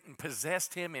whether Satan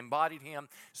possessed him, embodied him,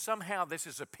 somehow this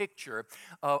is a picture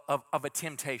of a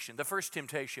temptation, the first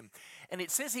temptation. And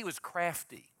it says he was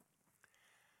crafty.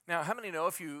 Now, how many know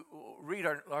if you read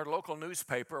our local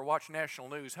newspaper or watch national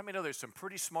news, how many know there's some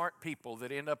pretty smart people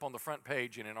that end up on the front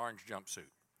page in an orange jumpsuit?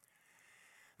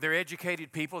 They're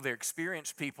educated people, they're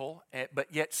experienced people, but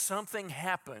yet something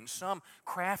happened, some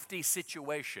crafty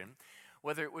situation,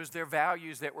 whether it was their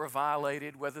values that were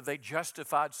violated, whether they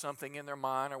justified something in their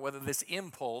mind, or whether this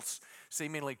impulse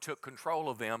seemingly took control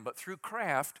of them. But through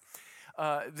craft,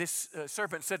 this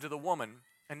serpent said to the woman,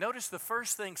 and notice the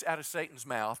first things out of Satan's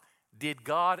mouth, did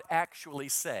God actually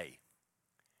say?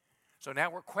 So now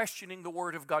we're questioning the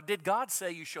word of God. Did God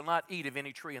say you shall not eat of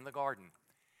any tree in the garden?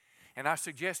 And I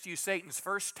suggest to you Satan's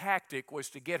first tactic was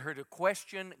to get her to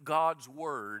question God's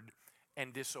word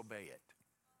and disobey it.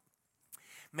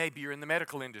 Maybe you're in the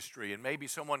medical industry and maybe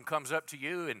someone comes up to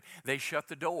you and they shut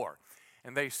the door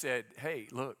and they said, hey,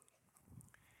 look,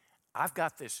 I've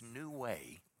got this new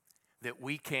way that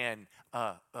we can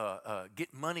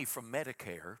get money from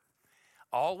Medicare.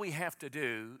 All we have to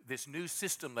do, this new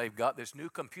system they've got, this new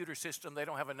computer system, they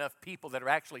don't have enough people that are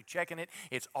actually checking it.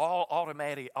 It's all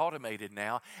automated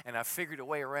now, and I figured a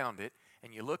way around it.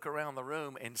 And you look around the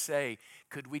room and say,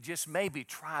 could we just maybe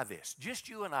try this? Just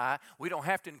you and I. We don't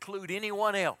have to include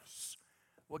anyone else.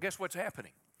 Well, guess what's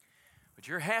happening? What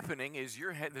you're happening is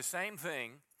you're the same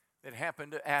thing that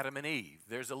happened to Adam and Eve.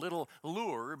 There's a little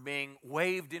lure being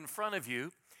waved in front of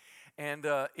you, and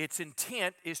its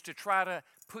intent is to try to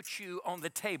put you on the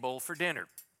table for dinner.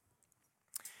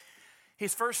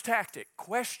 His first tactic,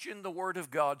 question the word of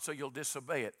God so you'll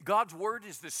disobey it. God's word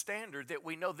is the standard that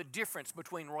we know the difference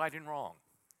between right and wrong.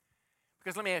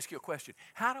 Because let me ask you a question.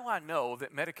 How do I know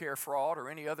that Medicare fraud or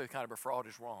any other kind of a fraud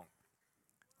is wrong?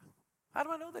 How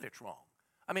do I know that it's wrong?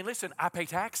 I mean, listen, I pay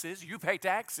taxes, you pay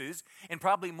taxes, and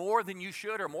probably more than you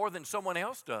should or more than someone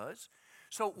else does.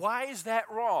 So why is that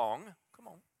wrong? Come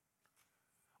on.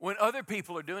 When other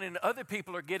people are doing it and other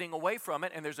people are getting away from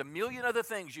it, and there's a million other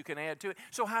things you can add to it.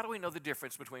 So how do we know the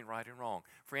difference between right and wrong?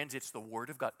 Friends, it's the Word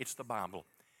of God. It's the Bible.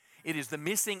 It is the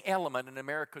missing element in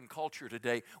American culture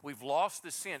today. We've lost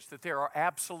the sense that there are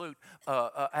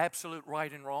absolute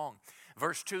right and wrong.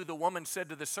 Verse 2, the woman said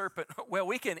to the serpent, well,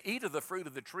 we can eat of the fruit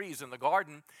of the trees in the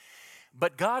garden,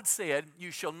 but God said,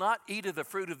 you shall not eat of the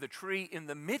fruit of the tree in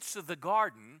the midst of the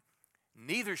garden,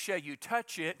 neither shall you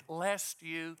touch it lest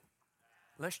you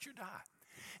die.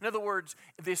 In other words,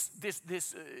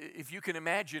 if you can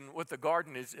imagine what the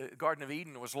Garden of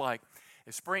Eden was like,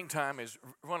 springtime is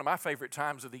one of my favorite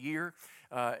times of the year.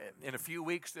 In a few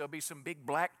weeks, there'll be some big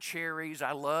black cherries.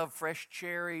 I love fresh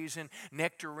cherries and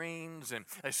nectarines, and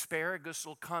asparagus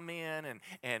will come in,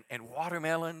 and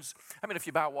watermelons. I mean, if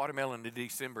you buy a watermelon in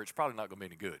December, it's probably not going to be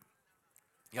any good.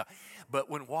 Yeah, but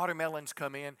when watermelons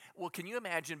come in, well, can you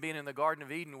imagine being in the Garden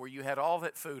of Eden where you had all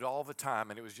that food all the time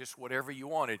and it was just whatever you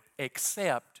wanted,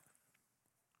 except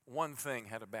one thing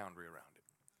had a boundary around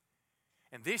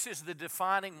it. And this is the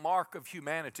defining mark of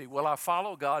humanity. Will I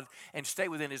follow God and stay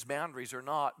within His boundaries or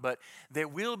not? But there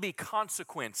will be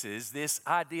consequences, this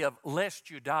idea of lest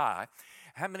you die.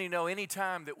 How many know any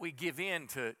time that we give in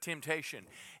to temptation,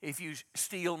 if you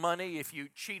steal money, if you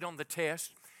cheat on the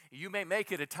test, you may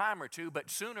make it a time or two, but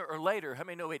sooner or later, how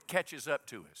many know it catches up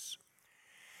to us?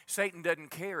 Satan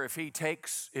doesn't care if he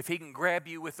can grab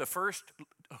you with the first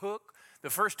hook, the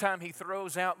first time he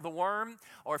throws out the worm,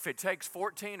 or if it takes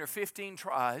 14 or 15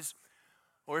 tries,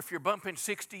 or if you're bumping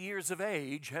 60 years of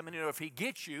age, how many know if he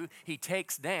gets you, he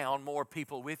takes down more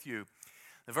people with you?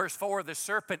 The verse 4, the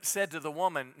serpent said to the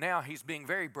woman, now he's being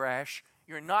very brash,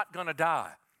 you're not going to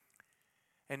die.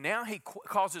 And now he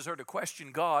causes her to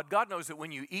question God. God knows that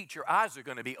when you eat, your eyes are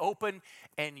going to be open,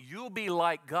 and you'll be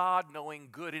like God, knowing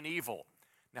good and evil.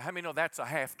 Now, how many know that's a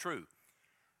half-truth?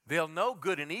 They'll know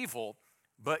good and evil,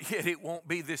 but yet it won't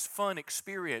be this fun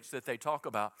experience that they talk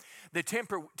about. The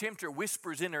tempter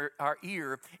whispers in our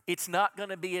ear, it's not going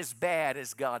to be as bad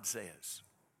as God says.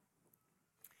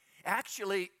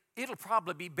 Actually, it'll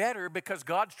probably be better because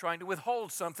God's trying to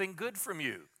withhold something good from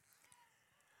you.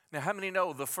 Now, how many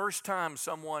know the first time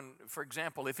someone, for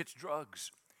example, if it's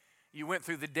drugs, you went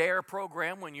through the DARE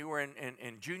program when you were in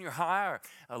junior high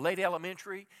or late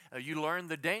elementary, you learned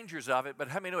the dangers of it, but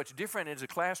how many know it's different as a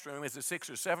classroom as a 6th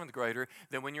or 7th grader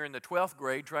than when you're in the 12th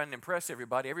grade trying to impress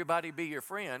everybody be your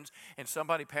friends, and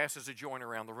somebody passes a joint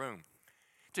around the room.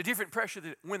 It's a different pressure.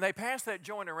 When they pass that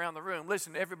joint around the room,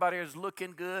 listen, everybody is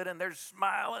looking good and they're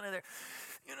smiling and they're,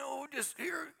 just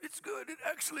here, it's good. And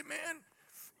actually, man,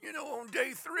 on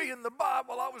day 3 in the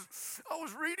Bible, I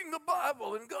was reading the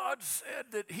Bible, and God said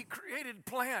that He created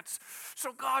plants.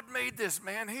 So God made this,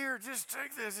 man. Here, just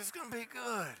take this. It's going to be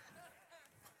good.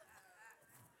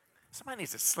 Somebody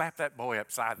needs to slap that boy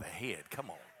upside the head.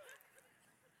 Come on.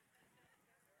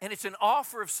 And it's an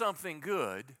offer of something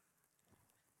good,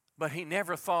 but he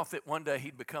never thought that one day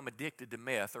he'd become addicted to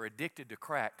meth or addicted to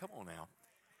crack. Come on now.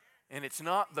 And it's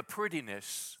not the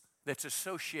prettiness that's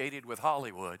associated with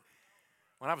Hollywood.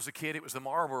 When I was a kid, it was the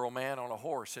Marlboro Man on a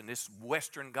horse and this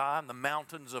Western guy in the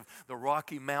mountains of the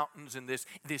Rocky Mountains, and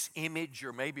this image,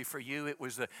 or maybe for you, it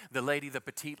was the lady, the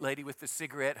petite lady with the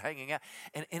cigarette hanging out.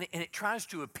 And it tries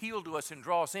to appeal to us and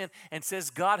draw us in and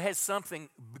says God has something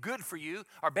good for you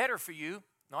or better for you.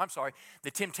 No, I'm sorry.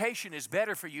 The temptation is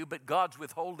better for you, but God's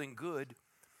withholding good.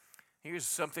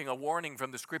 Here's a warning from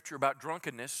the Scripture about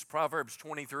drunkenness, Proverbs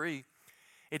 23.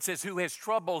 It says, who has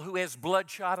trouble, who has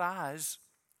bloodshot eyes?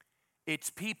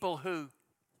 It's people who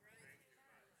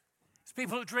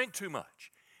drink too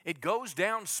much. It goes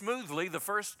down smoothly the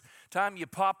first time you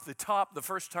pop the top, the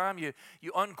first time you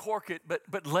uncork it,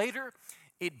 but later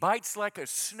it bites like a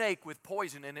snake with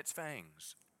poison in its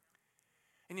fangs.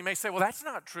 And you may say, well, that's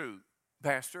not true,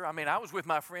 Pastor. I mean, I was with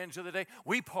my friends the other day.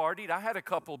 We partied. I had a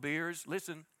couple beers.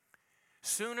 Listen,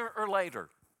 sooner or later,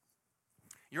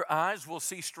 your eyes will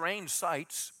see strange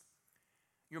sights.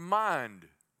 Your mind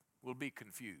will be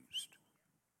confused.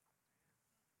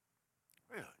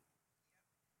 Really?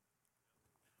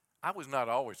 I was not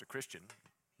always a Christian.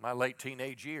 My late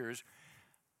teenage years,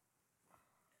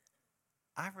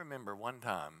 I remember one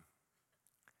time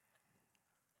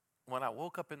when I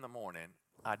woke up in the morning,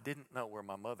 I didn't know where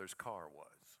my mother's car was.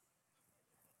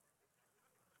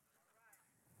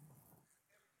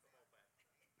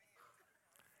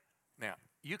 Now,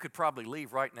 you could probably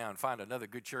leave right now and find another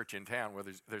good church in town where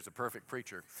there's a perfect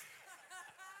preacher.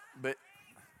 But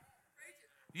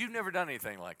you've never done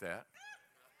anything like that.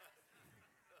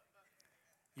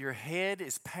 Your head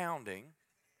is pounding.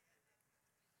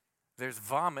 There's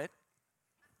vomit.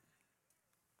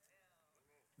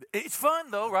 It's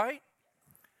fun though, right?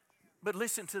 But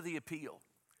listen to the appeal.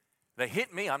 They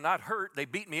hit me. I'm not hurt. They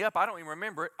beat me up. I don't even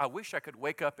remember it. I wish I could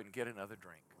wake up and get another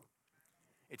drink.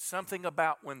 It's something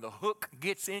about when the hook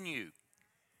gets in you,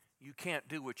 you can't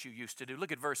do what you used to do.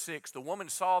 Look at verse 6. The woman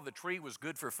saw the tree was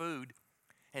good for food,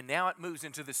 and now it moves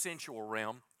into the sensual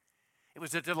realm. It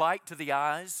was a delight to the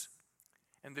eyes,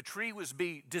 and the tree was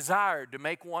be desired to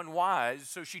make one wise.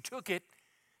 So she took it,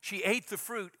 she ate the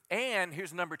fruit, and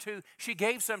here's number 2, she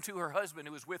gave some to her husband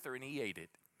who was with her, and he ate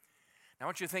it. Now, I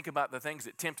want you to think about the things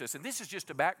that tempt us. And this is just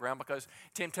a background because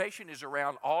temptation is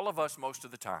around all of us most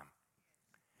of the time.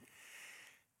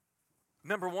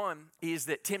 Number one is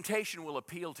that temptation will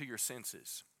appeal to your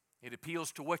senses. It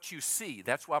appeals to what you see.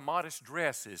 That's why modest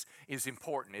dress is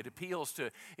important. It appeals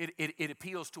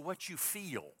to what you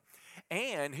feel.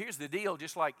 And here's the deal,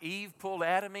 just like Eve pulled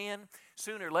Adam in,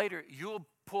 sooner or later you'll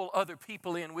pull other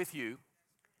people in with you.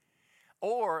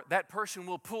 Or that person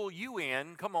will pull you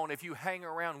in, come on, if you hang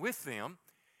around with them,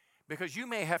 because you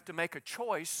may have to make a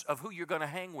choice of who you're going to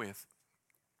hang with.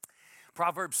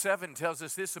 Proverbs 7 tells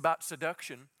us this about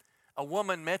seduction. A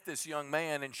woman met this young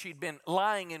man and she'd been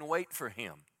lying in wait for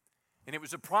him. And it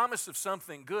was a promise of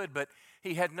something good, but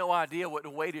he had no idea what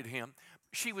awaited him.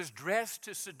 She was dressed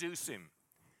to seduce him.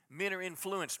 Men are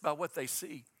influenced by what they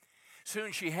see.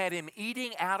 Soon she had him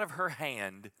eating out of her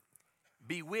hand,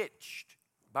 bewitched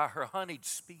by her honeyed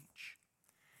speech.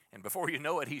 And before you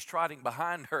know it, he's trotting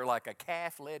behind her like a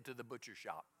calf led to the butcher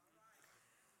shop.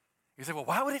 You say, well,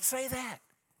 why would it say that?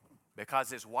 Because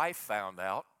his wife found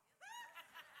out,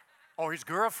 or his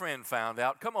girlfriend found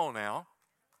out. Come on now.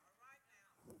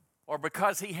 Or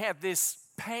because he had this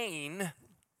pain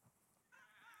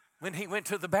when he went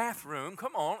to the bathroom.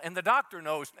 Come on, and the doctor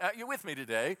knows. You're with me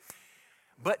today.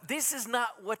 But this is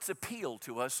not what's appealed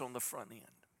to us on the front end.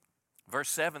 Verse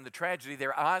 7, the tragedy,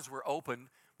 their eyes were opened,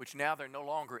 which now they're no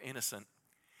longer innocent.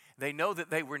 They know that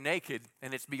they were naked,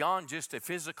 and it's beyond just a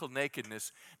physical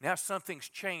nakedness. Now something's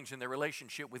changed in their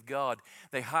relationship with God.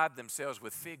 They hide themselves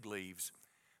with fig leaves.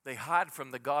 They hide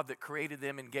from the God that created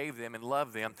them and gave them and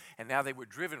loved them, and now they were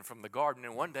driven from the garden,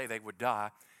 and one day they would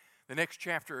die. The next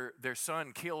chapter, their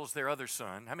son kills their other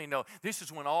son. I mean, no, this is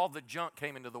when all the junk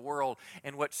came into the world.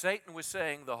 And what Satan was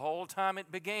saying the whole time it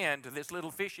began to this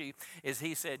little fishy is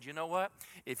he said, you know what?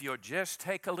 If you'll just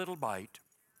take a little bite,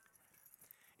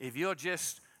 if you'll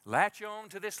just latch on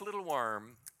to this little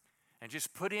worm and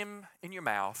just put him in your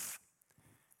mouth,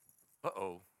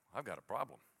 uh-oh, I've got a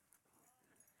problem.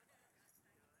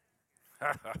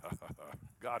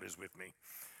 God is with me.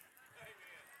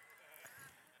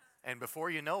 And before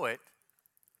you know it,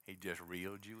 he just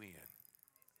reeled you in.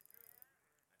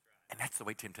 And that's the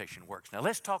way temptation works. Now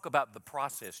let's talk about the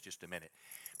process just a minute.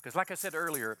 Because like I said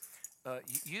earlier,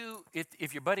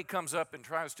 if your buddy comes up and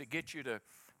tries to get you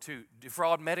to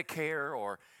defraud Medicare,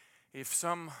 or if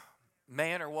some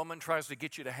man or woman tries to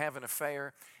get you to have an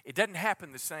affair, it doesn't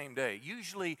happen the same day.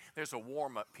 Usually there's a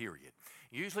warm-up period.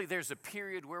 Usually there's a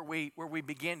period where we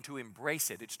begin to embrace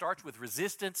it. It starts with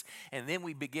resistance, and then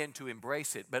we begin to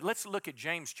embrace it. But let's look at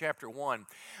James chapter 1.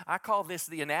 I call this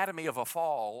the anatomy of a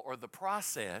fall, or the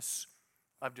process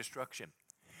of destruction.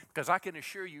 Because I can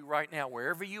assure you right now,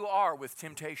 wherever you are with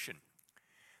temptation,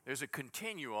 there's a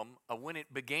continuum of when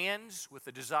it begins with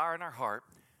the desire in our heart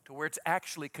to where it's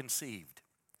actually conceived.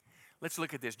 Let's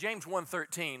look at this. James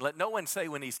 1:13, let no one say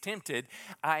when he's tempted,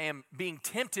 I am being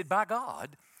tempted by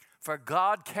God. For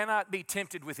God cannot be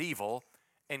tempted with evil,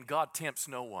 and God tempts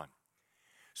no one.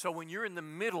 So when you're in the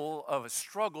middle of a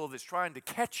struggle that's trying to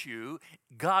catch you,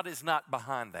 God is not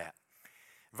behind that.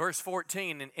 Verse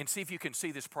 14, and see if you can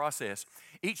see this process.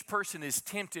 Each person is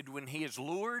tempted when he is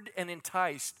lured and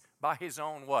enticed by his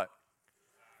own what?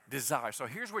 Desire. So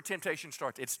here's where temptation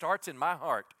starts. It starts in my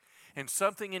heart. And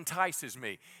something entices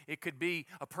me. It could be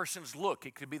a person's look.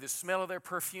 It could be the smell of their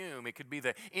perfume. It could be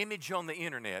the image on the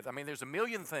internet. I mean, there's a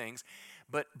million things,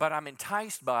 but I'm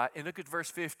enticed by it. And look at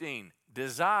verse 15.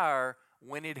 Desire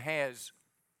when it has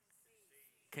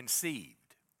conceived.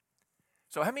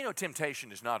 So how many know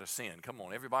temptation is not a sin? Come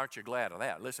on, everybody, aren't you glad of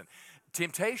that? Listen,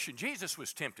 temptation, Jesus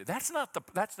was tempted. That's not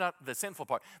the sinful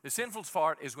part. The sinful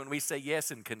part is when we say yes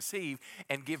and conceive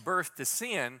and give birth to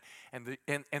sin. And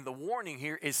the warning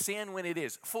here is sin when it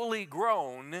is fully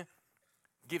grown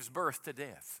gives birth to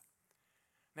death.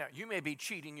 Now, you may be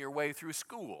cheating your way through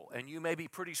school, and you may be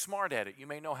pretty smart at it. You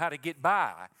may know how to get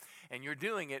by, and you're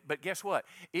doing it, but guess what?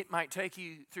 It might take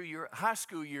you through your high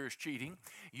school years cheating.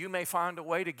 You may find a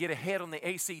way to get ahead on the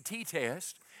ACT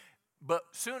test, but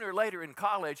sooner or later in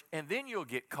college, and then you'll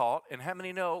get caught. And how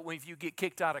many know when you get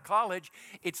kicked out of college,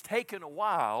 it's taken a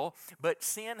while, but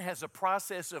sin has a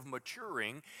process of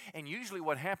maturing, and usually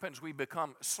what happens, we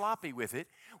become sloppy with it.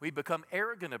 We become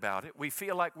arrogant about it. We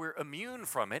feel like we're immune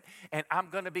from it, and I'm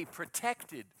going to be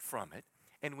protected from it,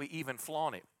 and we even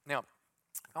flaunt it. Now,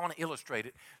 I want to illustrate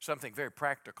it, something very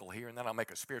practical here, and then I'll make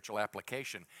a spiritual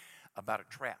application about a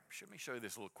trap. Let me show you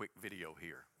this little quick video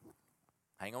here.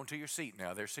 Hang on to your seat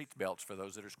now. There's seat belts for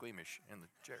those that are squeamish in the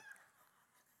chair.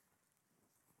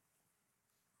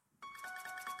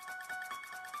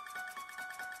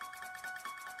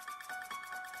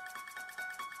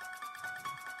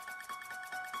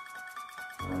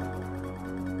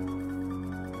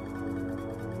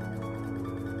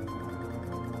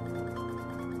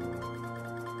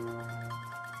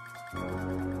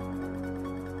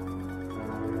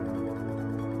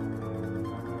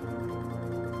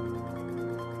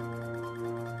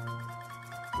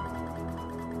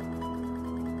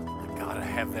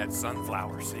 have that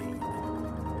sunflower seed.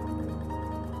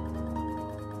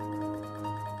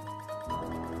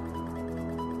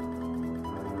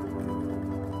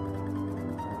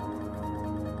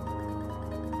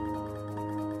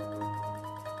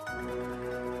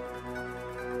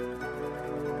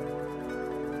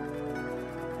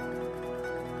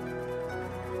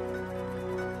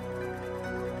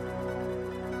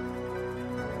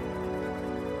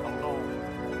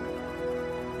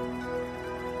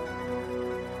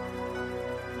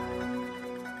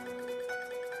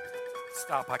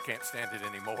 Stop, I can't stand it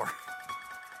anymore.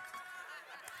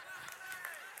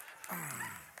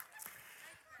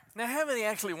 Now, how many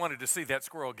actually wanted to see that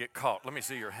squirrel get caught? Let me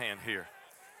see your hand here.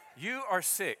 You are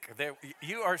sick.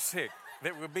 You are sick.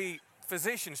 There will be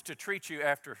physicians to treat you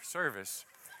after service.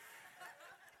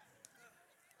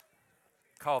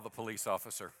 Call the police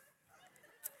officer.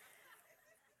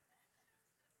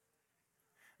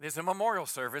 There's a memorial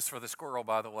service for the squirrel,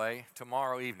 by the way,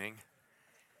 tomorrow evening.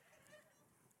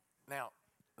 Now,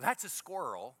 that's a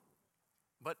squirrel,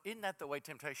 but isn't that the way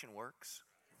temptation works?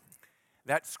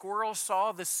 That squirrel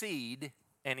saw the seed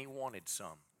and he wanted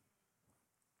some.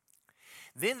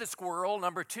 Then the squirrel,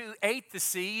 number 2, ate the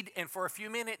seed, and for a few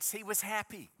minutes he was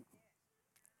happy.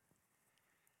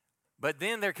 But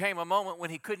then there came a moment when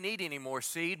he couldn't eat any more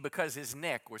seed because his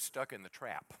neck was stuck in the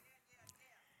trap.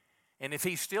 And if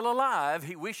he's still alive,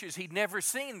 he wishes he'd never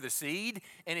seen the seed.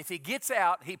 And if he gets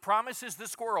out, he promises the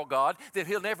squirrel god that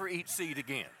he'll never eat seed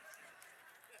again.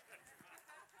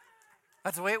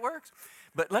 That's the way it works.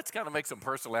 But let's kind of make some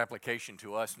personal application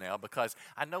to us now, because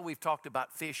I know we've talked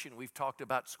about fish and we've talked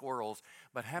about squirrels,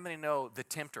 but how many know the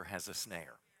tempter has a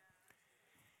snare?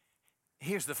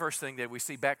 Here's the first thing that we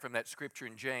see back from that scripture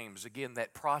in James. Again,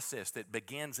 that process that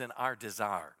begins in our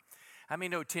desire. How many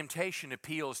know temptation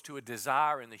appeals to a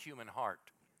desire in the human heart?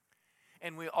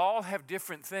 And we all have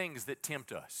different things that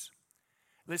tempt us.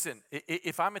 Listen,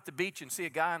 if I'm at the beach and see a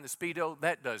guy in the Speedo,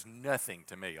 that does nothing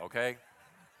to me, okay?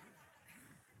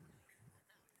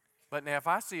 But now if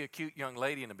I see a cute young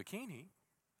lady in a bikini,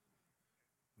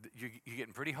 you're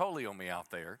getting pretty holy on me out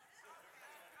there.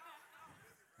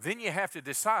 Then you have to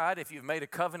decide if you've made a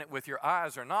covenant with your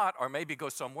eyes or not, or maybe go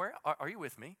somewhere. Are you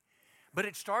with me? But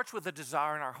it starts with a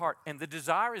desire in our heart. And the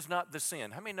desire is not the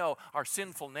sin. How many know our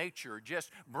sinful nature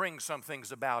just brings some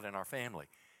things about in our family?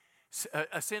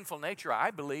 A sinful nature,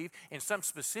 I believe, in some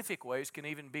specific ways can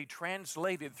even be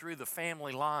translated through the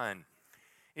family line.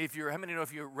 How many know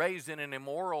if you're raised in an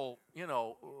immoral,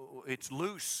 it's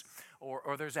loose,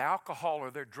 or there's alcohol or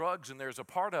there's drugs and there's a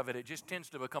part of it, it just tends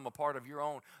to become a part of your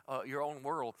own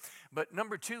world. But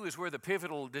number 2 is where the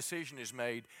pivotal decision is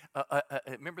made.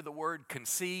 Remember the word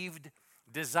conceived?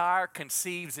 Desire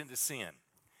conceives into sin.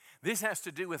 This has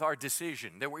to do with our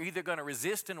decision that we're either going to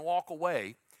resist and walk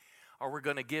away, or we're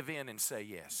going to give in and say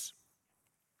yes.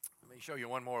 Let me show you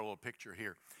one more little picture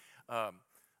here.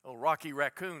 Little Rocky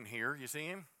Raccoon here, you see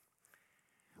him?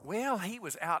 Well, he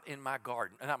was out in my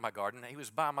garden, not my garden, he was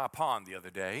by my pond the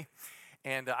other day.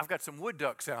 And I've got some wood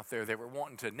ducks out there that were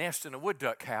wanting to nest in a wood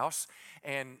duck house.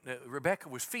 And Rebecca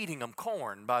was feeding them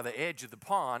corn by the edge of the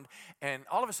pond. And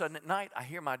all of a sudden at night, I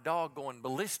hear my dog going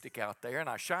ballistic out there. And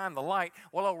I shine the light.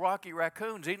 Well, old Rocky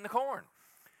Raccoon's eating the corn.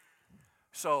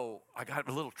 So I got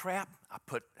a little trap. I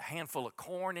put a handful of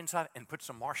corn inside and put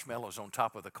some marshmallows on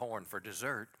top of the corn for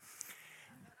dessert.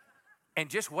 And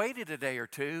just waited a day or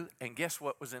two, and guess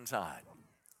what was inside?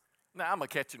 Now, I'm a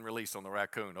catch and release on the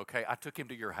raccoon, okay? I took him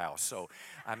to your house. So,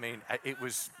 I mean, it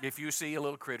was, if you see a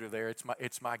little critter there,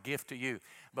 it's my gift to you.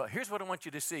 But here's what I want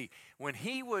you to see. When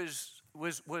he was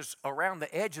around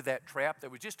the edge of that trap, there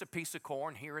was just a piece of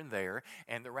corn here and there,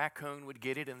 and the raccoon would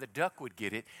get it and the duck would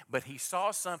get it. But he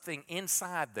saw something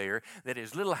inside there that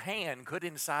his little hand could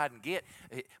inside and get.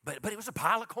 But it was a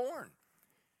pile of corn.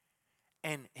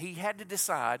 And he had to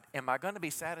decide, am I going to be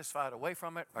satisfied away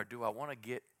from it, or do I want to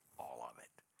get all of it?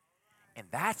 And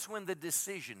that's when the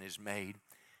decision is made.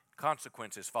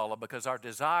 Consequences follow, because our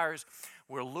desires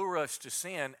will lure us to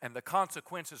sin, and the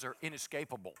consequences are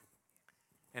inescapable.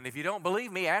 And if you don't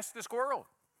believe me, ask the squirrel.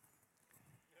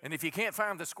 And if you can't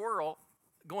find the squirrel,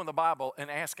 go in the Bible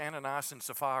and ask Ananias and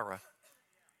Sapphira.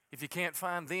 If you can't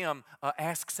find them,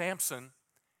 ask Samson.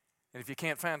 And if you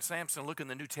can't find Samson, look in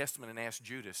the New Testament and ask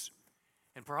Judas.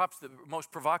 And perhaps the most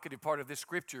provocative part of this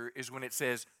scripture is when it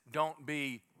says, don't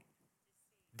be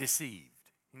deceived.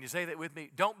 Can you say that with me?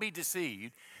 Don't be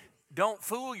deceived. Don't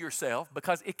fool yourself,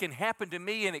 because it can happen to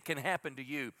me and it can happen to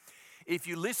you. If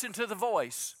you listen to the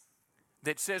voice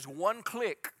that says one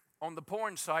click on the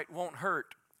porn site won't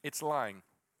hurt, it's lying.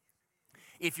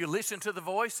 If you listen to the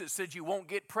voice that says you won't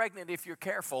get pregnant if you're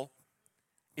careful,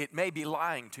 it may be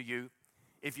lying to you.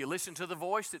 If you listen to the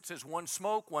voice that says one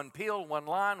smoke, one pill, one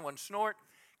line, one snort,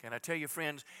 can I tell you,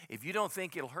 friends, if you don't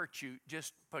think it'll hurt you,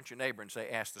 just punch your neighbor and say,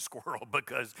 ask the squirrel,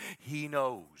 because he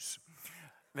knows.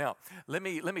 Now, let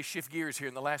me shift gears here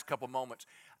in the last couple moments.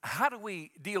 How do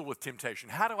we deal with temptation?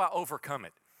 How do I overcome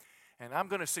it? And I'm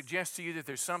going to suggest to you that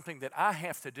there's something that I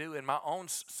have to do in my own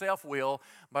self-will,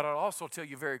 but I'll also tell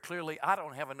you very clearly, I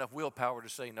don't have enough willpower to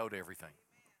say no to everything.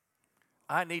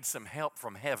 I need some help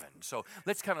from heaven. So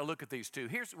let's kind of look at these two.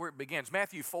 Here's where it begins,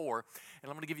 Matthew 4, and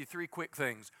I'm going to give you three quick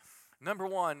things. Number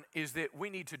one is that we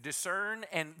need to discern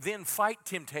and then fight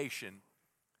temptation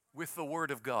with the Word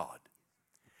of God.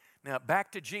 Now,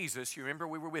 back to Jesus. You remember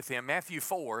we were with him. Matthew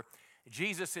 4,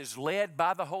 Jesus is led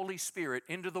by the Holy Spirit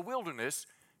into the wilderness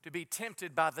to be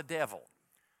tempted by the devil.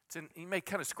 You may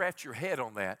kind of scratch your head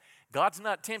on that. God's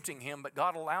not tempting him, but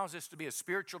God allows this to be a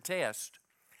spiritual test.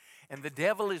 And the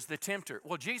devil is the tempter.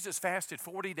 Well, Jesus fasted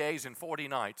 40 days and 40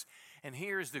 nights. And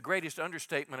here's the greatest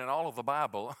understatement in all of the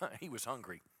Bible. He was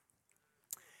hungry.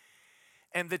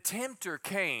 And the tempter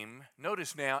came,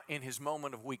 notice now, in his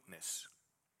moment of weakness.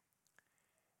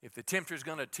 If the tempter is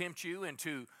going to tempt you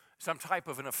into some type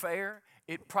of an affair,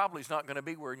 it probably is not going to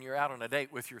be when you're out on a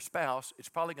date with your spouse. It's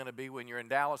probably going to be when you're in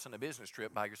Dallas on a business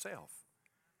trip by yourself.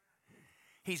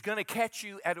 He's going to catch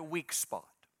you at a weak spot.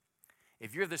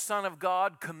 If you're the Son of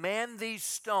God, command these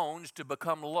stones to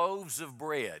become loaves of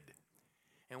bread.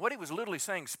 And what he was literally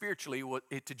saying spiritually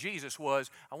to Jesus was,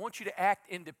 I want you to act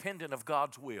independent of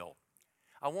God's will.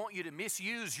 I want you to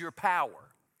misuse your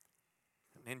power.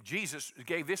 And Jesus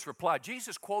gave this reply.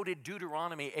 Jesus quoted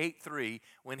Deuteronomy 8:3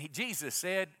 when Jesus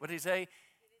said, what did he say?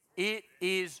 It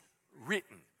is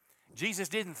written. Jesus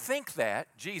didn't think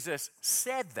that. Jesus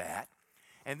said that.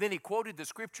 And then he quoted the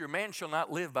scripture, man shall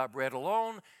not live by bread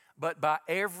alone, but by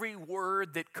every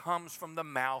word that comes from the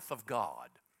mouth of God.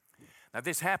 Now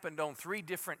this happened on 3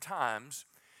 different times.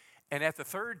 And at the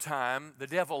third time, the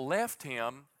devil left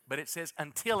him, but it says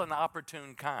until an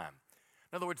opportune time.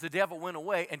 In other words, the devil went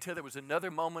away until there was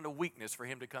another moment of weakness for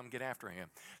him to come get after him.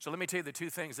 So let me tell you the 2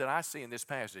 things that I see in this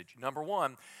passage. Number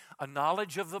 1, a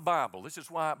knowledge of the Bible. This is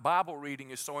why Bible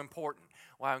reading is so important.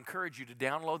 Why I encourage you to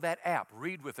download that app.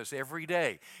 Read with us every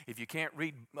day. If you can't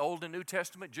read Old and New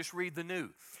Testament, just read the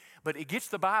New. But it gets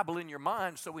the Bible in your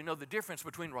mind so we know the difference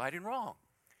between right and wrong.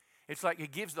 It's like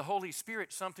it gives the Holy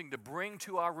Spirit something to bring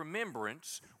to our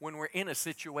remembrance when we're in a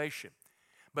situation.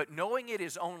 But knowing it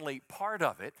is only part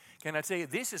of it, can I tell you,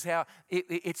 this is how,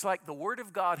 it's like the Word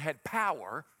of God had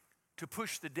power to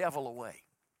push the devil away.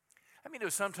 I mean,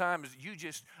 sometimes you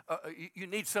just, you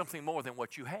need something more than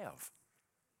what you have.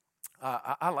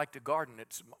 I like to garden.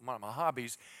 It's one of my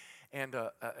hobbies. And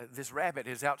this rabbit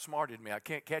has outsmarted me. I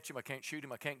can't catch him. I can't shoot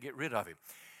him. I can't get rid of him.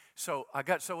 So I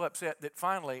got so upset that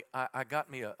finally I got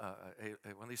me one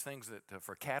of these things that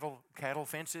for cattle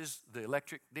fences, the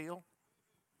electric deal.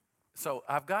 So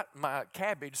I've got my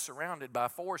cabbage surrounded by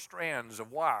 4 strands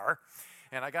of wire,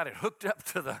 and I got it hooked up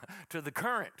to the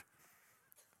current.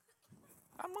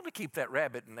 I'm going to keep that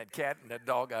rabbit and that cat and that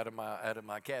dog out of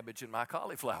my cabbage and my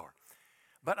cauliflower.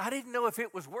 But I didn't know if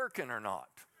it was working or not.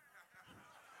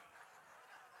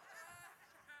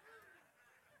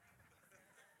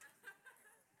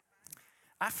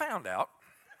 I found out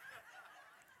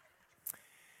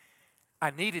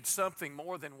I needed something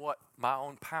more than what my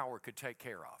own power could take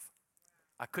care of.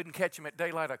 I couldn't catch him at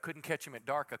daylight. I couldn't catch him at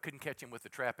dark. I couldn't catch him with the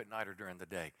trap at night or during the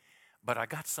day. But I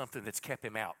got something that's kept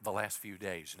him out the last few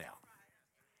days now.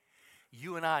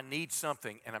 You and I need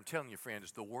something, and I'm telling you,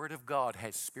 friends, the Word of God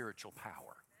has spiritual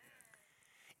power.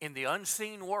 In the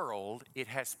unseen world, it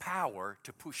has power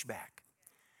to push back.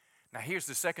 Now, here's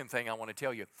the second thing I want to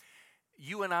tell you.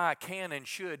 You and I can and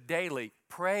should daily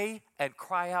pray and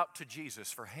cry out to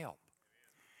Jesus for help.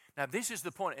 Now, this is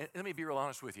the point. Let me be real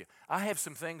honest with you. I have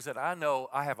some things that I know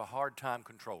I have a hard time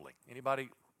controlling. Anybody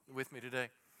with me today?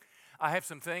 I have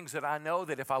some things that I know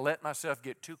that if I let myself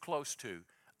get too close to,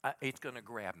 it's going to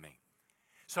grab me.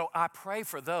 So I pray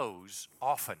for those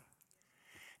often.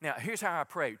 Now, here's how I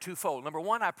pray, twofold. Number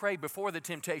 1, I pray before the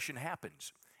temptation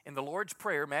happens. In the Lord's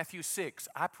Prayer, Matthew 6,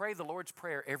 I pray the Lord's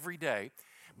Prayer every day,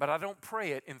 but I don't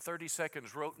pray it in 30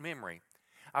 seconds rote memory.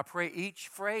 I pray each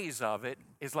phrase of it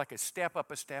is like a step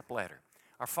up a step ladder.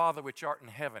 Our Father which art in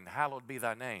heaven, hallowed be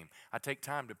thy name. I take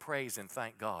time to praise and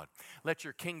thank God. Let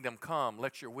your kingdom come.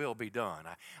 Let your will be done.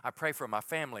 I pray for my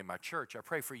family, my church. I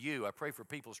pray for you. I pray for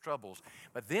people's troubles.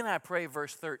 But then I pray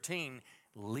verse 13,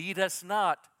 lead us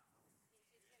not.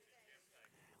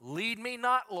 Lead me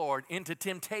not, Lord, into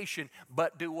temptation,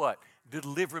 but do what?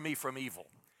 Deliver me from evil.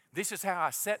 This is how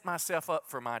I set myself up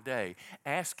for my day,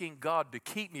 asking God to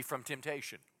keep me from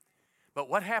temptation. But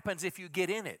what happens if you get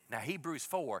in it? Now, Hebrews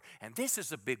 4, and this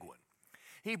is a big one.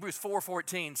 Hebrews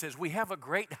 4:14 says, we have a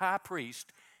great high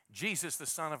priest, Jesus, the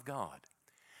Son of God.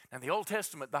 Now, in the Old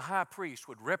Testament, the high priest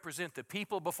would represent the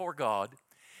people before God.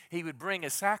 He would bring a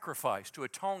sacrifice to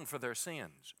atone for their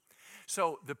sins.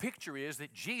 So the picture is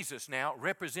that Jesus now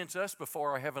represents us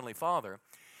before our Heavenly Father.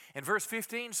 And verse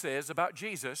 15 says about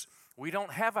Jesus, we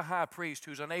don't have a high priest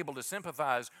who's unable to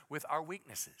sympathize with our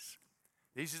weaknesses.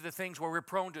 These are the things where we're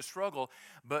prone to struggle,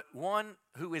 but one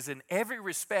who is in every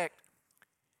respect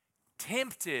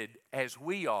tempted as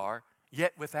we are,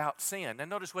 yet without sin. Now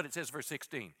notice what it says, verse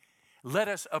 16. Let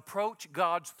us approach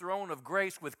God's throne of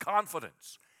grace with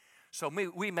confidence, so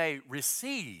we may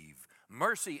receive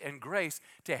mercy and grace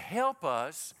to help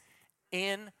us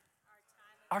in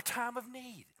our time of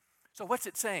need. So what's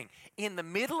it saying? In the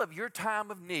middle of your time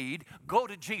of need, go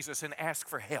to Jesus and ask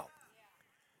for help.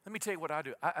 Let me tell you what I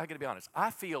do. I got to be honest. I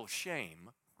feel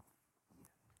shame.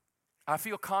 I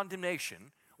feel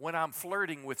condemnation when I'm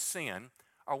flirting with sin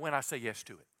or when I say yes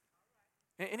to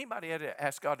it. Anybody had to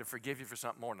ask God to forgive you for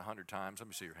something more than 100 times? Let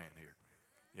me see your hand here.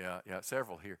 Yeah,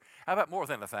 several here. How about more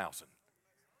than 1,000?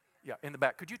 Yeah, in the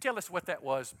back. Could you tell us what that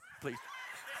was, please?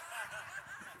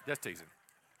 Just teasing.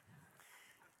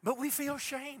 But we feel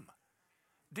shame.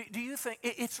 Do you think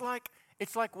it's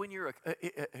like when you're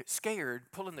scared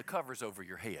pulling the covers over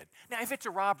your head? Now, if it's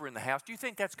a robber in the house, do you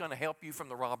think that's going to help you from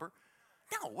the robber?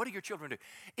 No. What do your children do?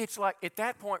 It's like at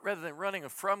that point, rather than running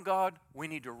from God, we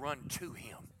need to run to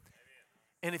Him.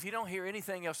 And if you don't hear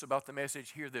anything else about the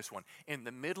message, hear this one. In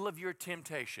the middle of your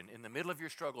temptation, in the middle of your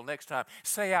struggle, next time,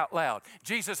 say out loud,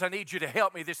 Jesus, I need you to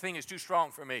help me. This thing is too strong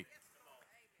for me.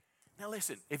 Now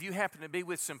listen, if you happen to be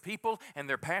with some people and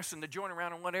they're passing the joint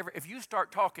around and whatever, if you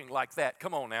start talking like that,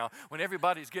 come on now, when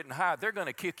everybody's getting high, they're going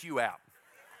to kick you out.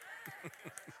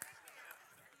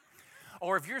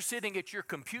 Or if you're sitting at your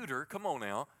computer, come on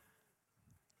now,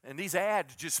 and these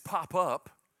ads just pop up,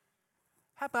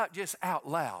 how about just out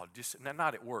loud? Just now,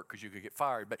 not at work because you could get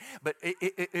fired, but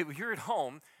if you're at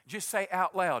home, just say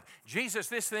out loud, Jesus,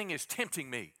 this thing is tempting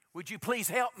me. Would you please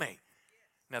help me?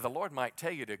 Now, the Lord might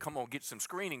tell you to come on, get some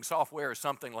screening software or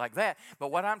something like that,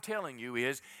 but what I'm telling you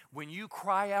is when you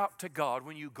cry out to God,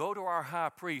 when you go to our high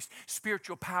priest,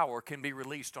 spiritual power can be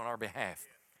released on our behalf.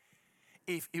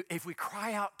 If we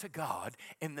cry out to God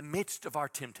in the midst of our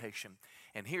temptation,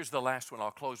 and here's the last one,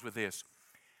 I'll close with this.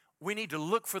 We need to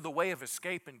look for the way of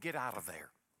escape and get out of there.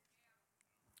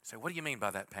 So what do you mean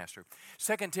by that, Pastor?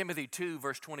 2 Timothy 2,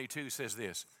 verse 22 says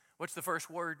this. What's the first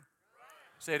word? Run.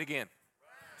 Say it again.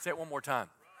 Run. Say it one more time.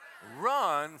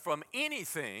 Run from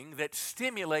anything that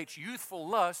stimulates youthful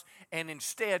lust and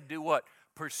instead do what?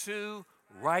 Pursue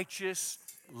righteous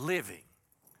living.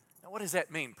 Now, what does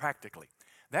that mean practically?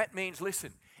 That means,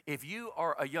 listen, if you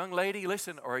are a young lady,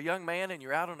 listen, or a young man and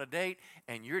you're out on a date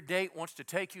and your date wants to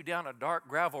take you down a dark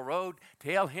gravel road,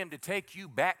 tell him to take you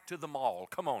back to the mall.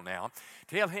 Come on now.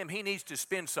 Tell him he needs to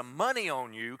spend some money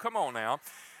on you. Come on now.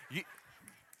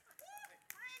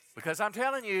 Because I'm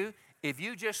telling you, if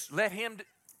you just let him...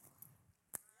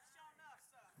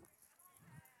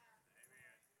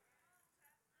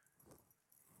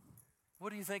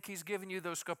 What do you think he's giving you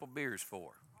those couple beers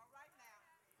for?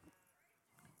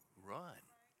 Run.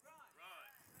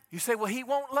 You say, well, he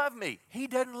won't love me. He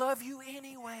doesn't love you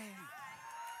anyway.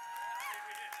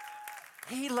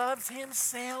 He loves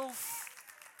himself.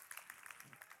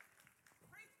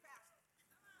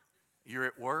 You're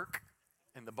at work,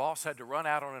 and the boss had to run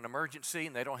out on an emergency,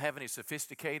 and they don't have any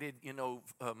sophisticated,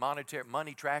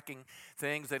 money tracking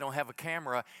things. They don't have a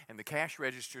camera, and the cash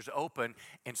register's open,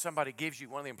 and one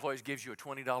of the employees gives you a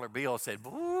 $20 bill, said,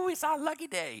 ooh, it's our lucky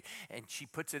day. And she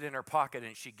puts it in her pocket,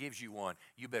 and she gives you one.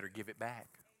 You better give it back.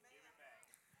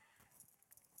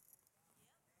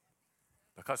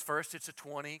 Because first it's a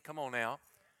 20, come on now.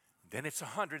 Then it's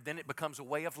 100, then it becomes a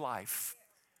way of life.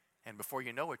 And before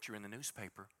you know it, you're in the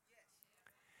newspaper.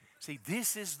 See,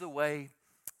 this is the way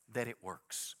that it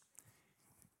works.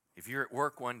 If you're at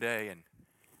work one day and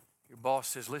your boss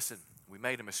says, listen, we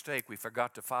made a mistake. We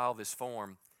forgot to file this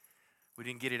form. We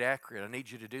didn't get it accurate. I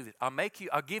need you to do this.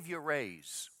 I'll give you a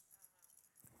raise.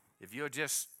 If you'll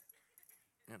just,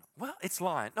 well, it's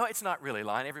lying. No, it's not really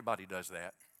lying. Everybody does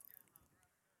that.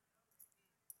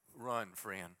 Run,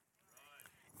 friend.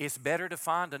 It's better to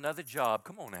find another job.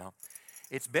 Come on now.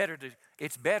 It's better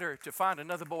to find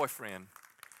another boyfriend.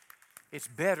 It's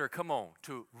better, come on,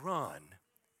 to run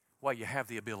while you have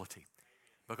the ability.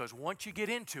 Because once you get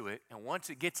into it, and once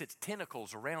it gets its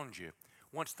tentacles around you,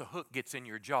 once the hook gets in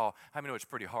your jaw, I know it's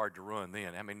pretty hard to run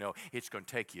then. No, it's going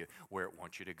to take you where it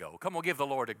wants you to go. Come on, give the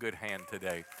Lord a good hand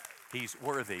today. He's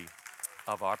worthy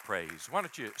of our praise. Why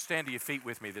don't you stand to your feet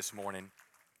with me this morning?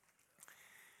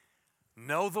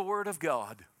 Know the Word of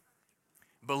God.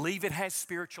 Believe it has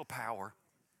spiritual power.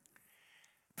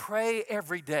 Pray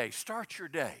every day. Start your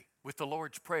day with the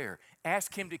Lord's Prayer.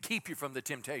 Ask Him to keep you from the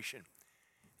temptation.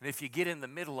 And if you get in the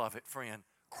middle of it, friend,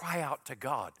 cry out to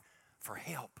God for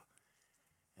help.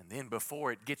 And then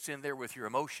before it gets in there with your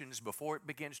emotions, before it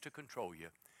begins to control you,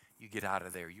 you get out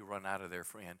of there. You run out of there,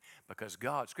 friend. Because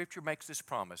God, Scripture makes this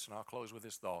promise, and I'll close with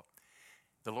this thought.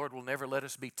 The Lord will never let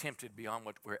us be tempted beyond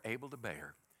what we're able to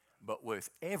bear, but with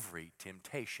every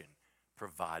temptation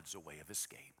provides a way of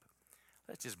escape.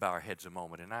 Let's just bow our heads a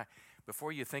moment. And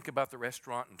before you think about the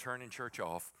restaurant and turning church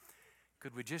off,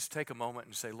 could we just take a moment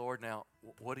and say, Lord, now,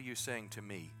 what are you saying to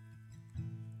me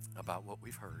about what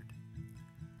we've heard?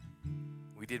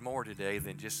 We did more today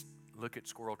than just look at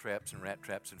squirrel traps and rat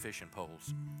traps and fishing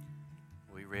poles.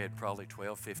 We read probably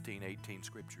 12, 15, 18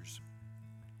 scriptures,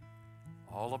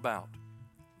 all about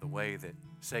the way that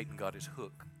Satan got his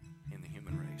hook in the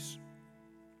human race.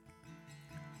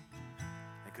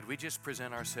 And could we just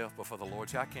present ourselves before the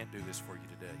Lord? Say, I can't do this for you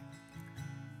today.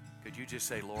 Could you just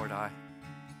say, Lord, I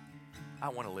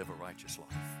want to live a righteous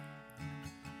life.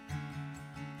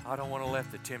 I don't want to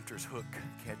let the tempter's hook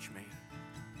catch me.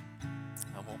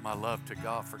 I want my love to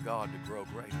God for God to grow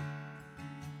greater.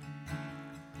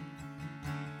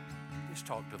 Just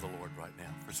talk to the Lord right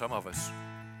now. For some of us,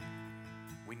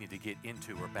 we need to get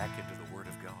into or back into the Word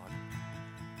of God.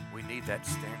 We need that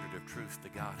standard of truth to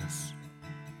guide us.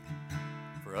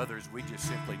 For others, we just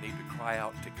simply need to cry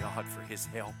out to God for His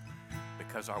help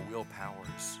because our willpower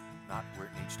is not where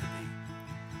it needs to be.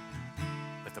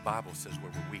 But the Bible says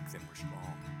where we're weak, then we're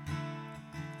strong.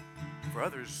 For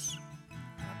others,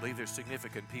 I believe there's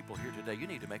significant people here today. You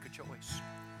need to make a choice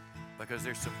because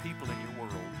there's some people in your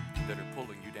world that are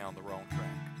pulling you down the wrong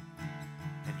track.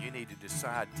 And you need to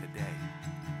decide today.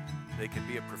 They could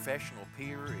be a professional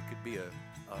peer. It could be a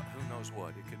who knows what.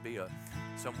 It could be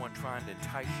someone trying to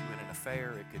entice you in an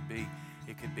affair.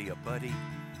 It could be a buddy.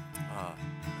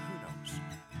 Who knows?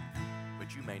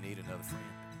 But you may need another friend.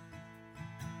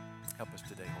 Help us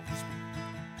today, Holy Spirit.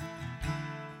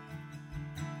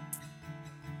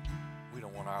 We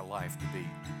don't want our life to be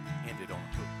ended on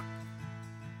a hook.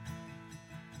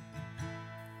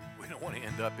 We don't want to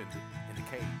end up in the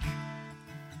cage.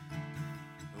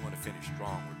 We want to finish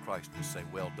strong where Christ will say,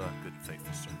 well done, good and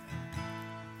faithful servant.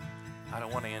 I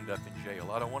don't want to end up in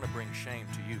jail. I don't want to bring shame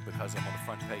to you because I'm on the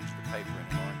front page of the paper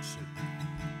in an orange suit.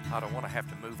 I don't want to have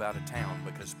to move out of town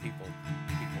because people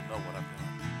know what I've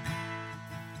done.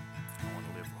 I want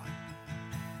to live right.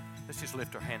 Let's just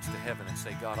lift our hands to heaven and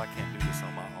say, God, I can't do this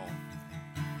on my own.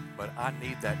 But I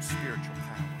need that spiritual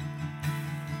power.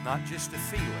 Not just a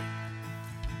feeling.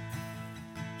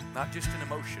 Not just an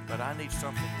emotion, but I need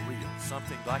something real.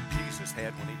 Something like Jesus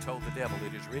had when He told the devil,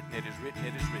 it is written, it is written,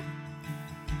 it is written.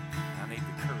 I need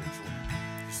the courage, Lord,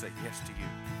 to say yes to you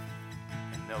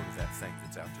and no to that thing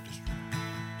that's out to destroy.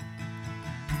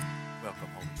 Welcome,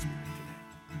 Holy Spirit, today.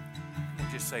 Come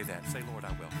on, just say that. Say, Lord, I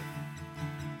welcome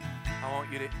you. I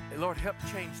want you to, Lord, help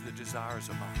change the desires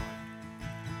of my heart.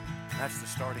 That's the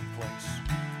starting place.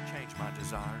 Change my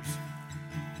desires.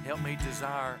 Help me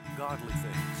desire godly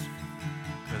things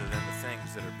rather than the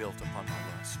things that are built upon my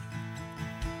lust.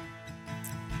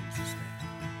 In Jesus' name.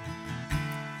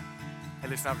 Hey,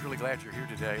 listen, I'm really glad you're here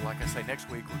today. Like I say, next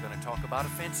week we're going to talk about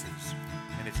offenses.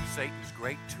 And it's Satan's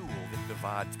great tool that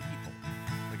divides people.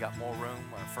 We got more room,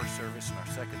 our first service and our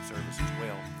second service as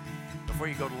well. Before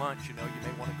you go to lunch, you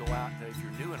may want to go out. If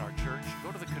you're new in our church,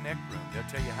 go to the Connect room. They'll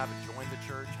tell you how to join the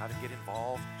church, how to get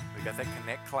involved. We got that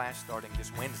Connect class starting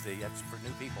this Wednesday. That's for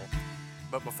new people.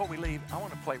 But before we leave, I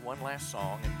want to play one last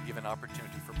song and give an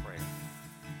opportunity for prayer.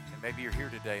 And maybe you're here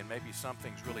today and maybe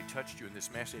something's really touched you in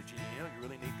this message and you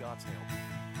really need God's help.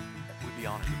 We'd be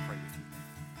honored to pray with you.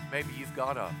 Maybe you've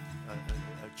got a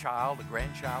child, a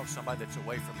grandchild, somebody that's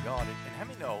away from God. And how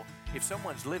many know if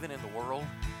someone's living in the world,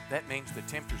 that means the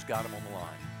tempter's got them on the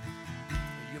line.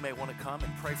 You may want to come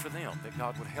and pray for them, that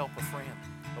God would help a friend.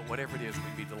 But whatever it is,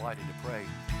 we'd be delighted to pray.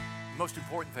 The most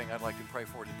important thing I'd like to pray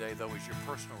for today, though, is your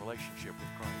personal relationship with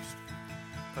Christ.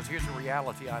 Because here's a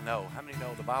reality I know. How many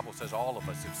know the Bible says all of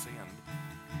us have sinned?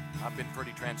 I've been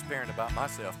pretty transparent about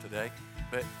myself today,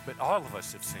 but all of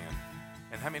us have sinned.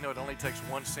 And how many know it only takes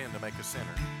one sin to make a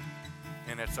sinner?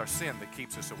 And it's our sin that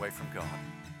keeps us away from God.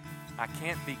 I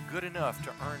can't be good enough to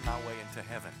earn my way into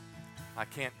heaven. I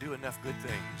can't do enough good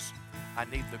things. I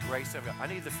need the grace of God. I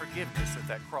need the forgiveness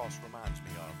that cross reminds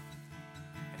me of.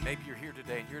 And maybe you're here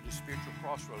today and you're at a spiritual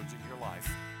crossroads in your life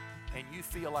and you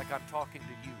feel like I'm talking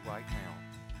to you right now.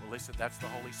 Well, listen, that's the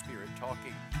Holy Spirit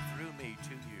talking through me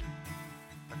to you.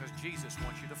 Because Jesus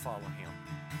wants you to follow him.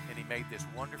 And he made this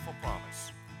wonderful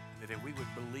promise that if we would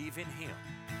believe in him,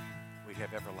 we'd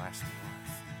have everlasting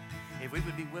life. If we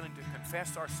would be willing to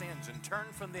confess our sins and turn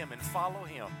from them and follow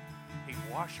him, he'd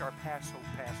wash our past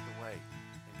away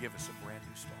and give us a brand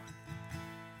new start.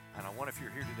 And I wonder if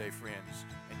you're here today, friends,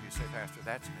 and you say, Pastor,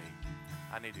 that's me.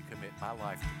 I need to commit my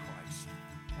life to Christ,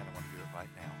 and I want to do it right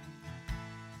now.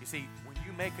 You see, when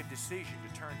you make a decision to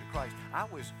turn to Christ, I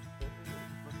was,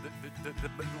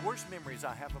 the worst memories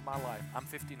I have of my life, I'm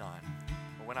 59,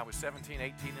 but when I was 17,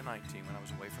 18, and 19, when I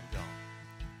was away from God.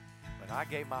 But I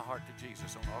gave my heart to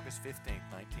Jesus on August 15th,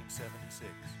 1976.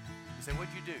 You say,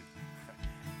 what'd you do?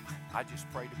 I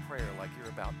just prayed a prayer like you're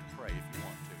about to pray if you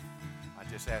want to. I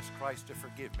just asked Christ to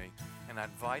forgive me, and I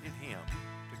invited him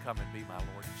to come and be my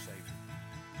Lord and Savior.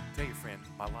 I tell you, friend,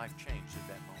 my life changed at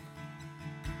that moment.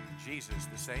 Jesus,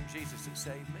 the same Jesus that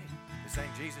saved me, the same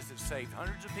Jesus that saved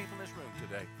hundreds of people in this room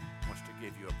today, wants to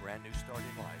give you a brand new start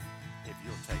in life if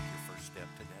you'll take your first step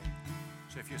today.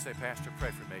 So if you say, Pastor,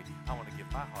 pray for me, I want to give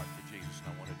my heart to Jesus,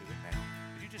 and I want to do it now.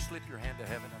 Would you just slip your hand to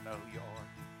heaven? I know who you are.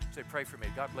 Say, pray for me.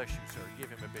 God bless you, sir. Give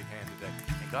him a big hand today.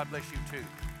 And God bless you, too.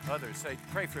 Others say,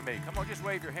 pray for me. Come on, just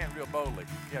wave your hand real boldly.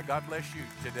 Yeah, God bless you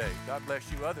today. God bless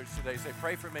you. Others today say,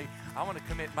 pray for me. I want to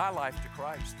commit my life to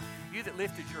Christ. You that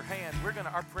lifted your hand,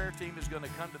 our prayer team is going to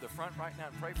come to the front right now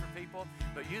and pray for people.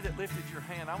 But you that lifted your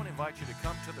hand, I want to invite you to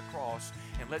come to the cross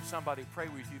and let somebody pray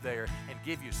with you there and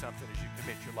give you something as you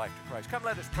commit your life to Christ. Come,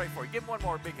 let us pray for you. Give one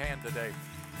more big hand today.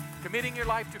 Committing your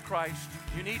life to Christ,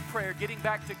 you need prayer, getting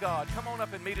back to God. Come on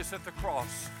up and meet us at the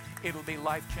cross. It'll be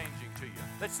life-changing to you.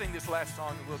 Let's sing this last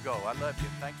song and we'll go. I love you.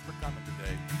 Thanks for coming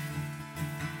today.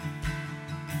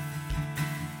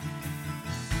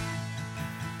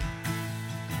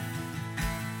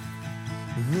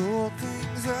 All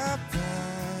things are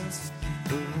passed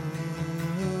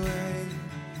away.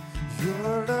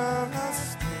 Your love has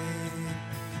stayed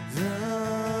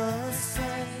the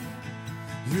same.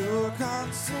 Your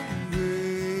constant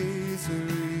grace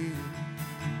remains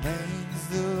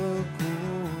the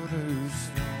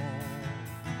cornerstone.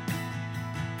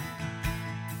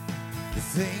 The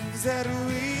things that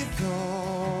we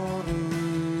thought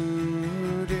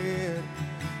were dead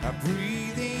are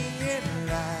breathing in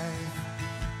life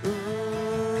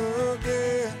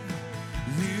again.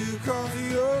 You cause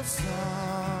your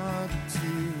sun to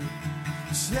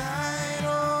shine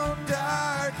on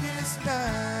darkest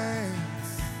nights.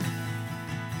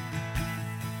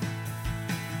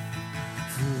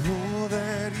 For all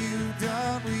that you've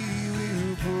done, we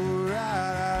will pour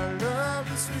out our love.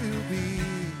 This will be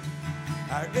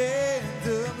our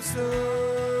anthem song,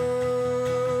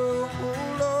 oh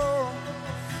Lord.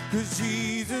 'Cause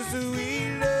Jesus,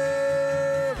 we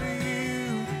love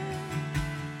you.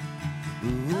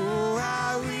 Oh,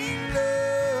 how we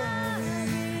love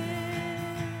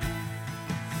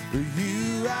you.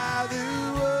 You are the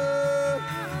one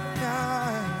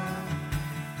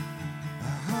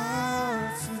our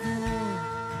hearts adore.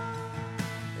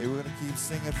 Hey, we're going to keep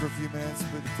singing for a few minutes,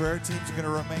 but the prayer team's going to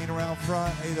remain around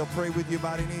front. Hey, they'll pray with you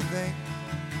about anything.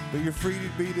 But you're free to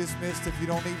be dismissed if you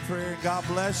don't need prayer. And God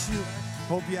bless you.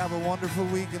 Hope you have a wonderful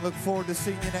week and look forward to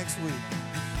seeing you next week.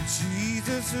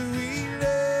 Jesus, we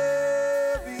love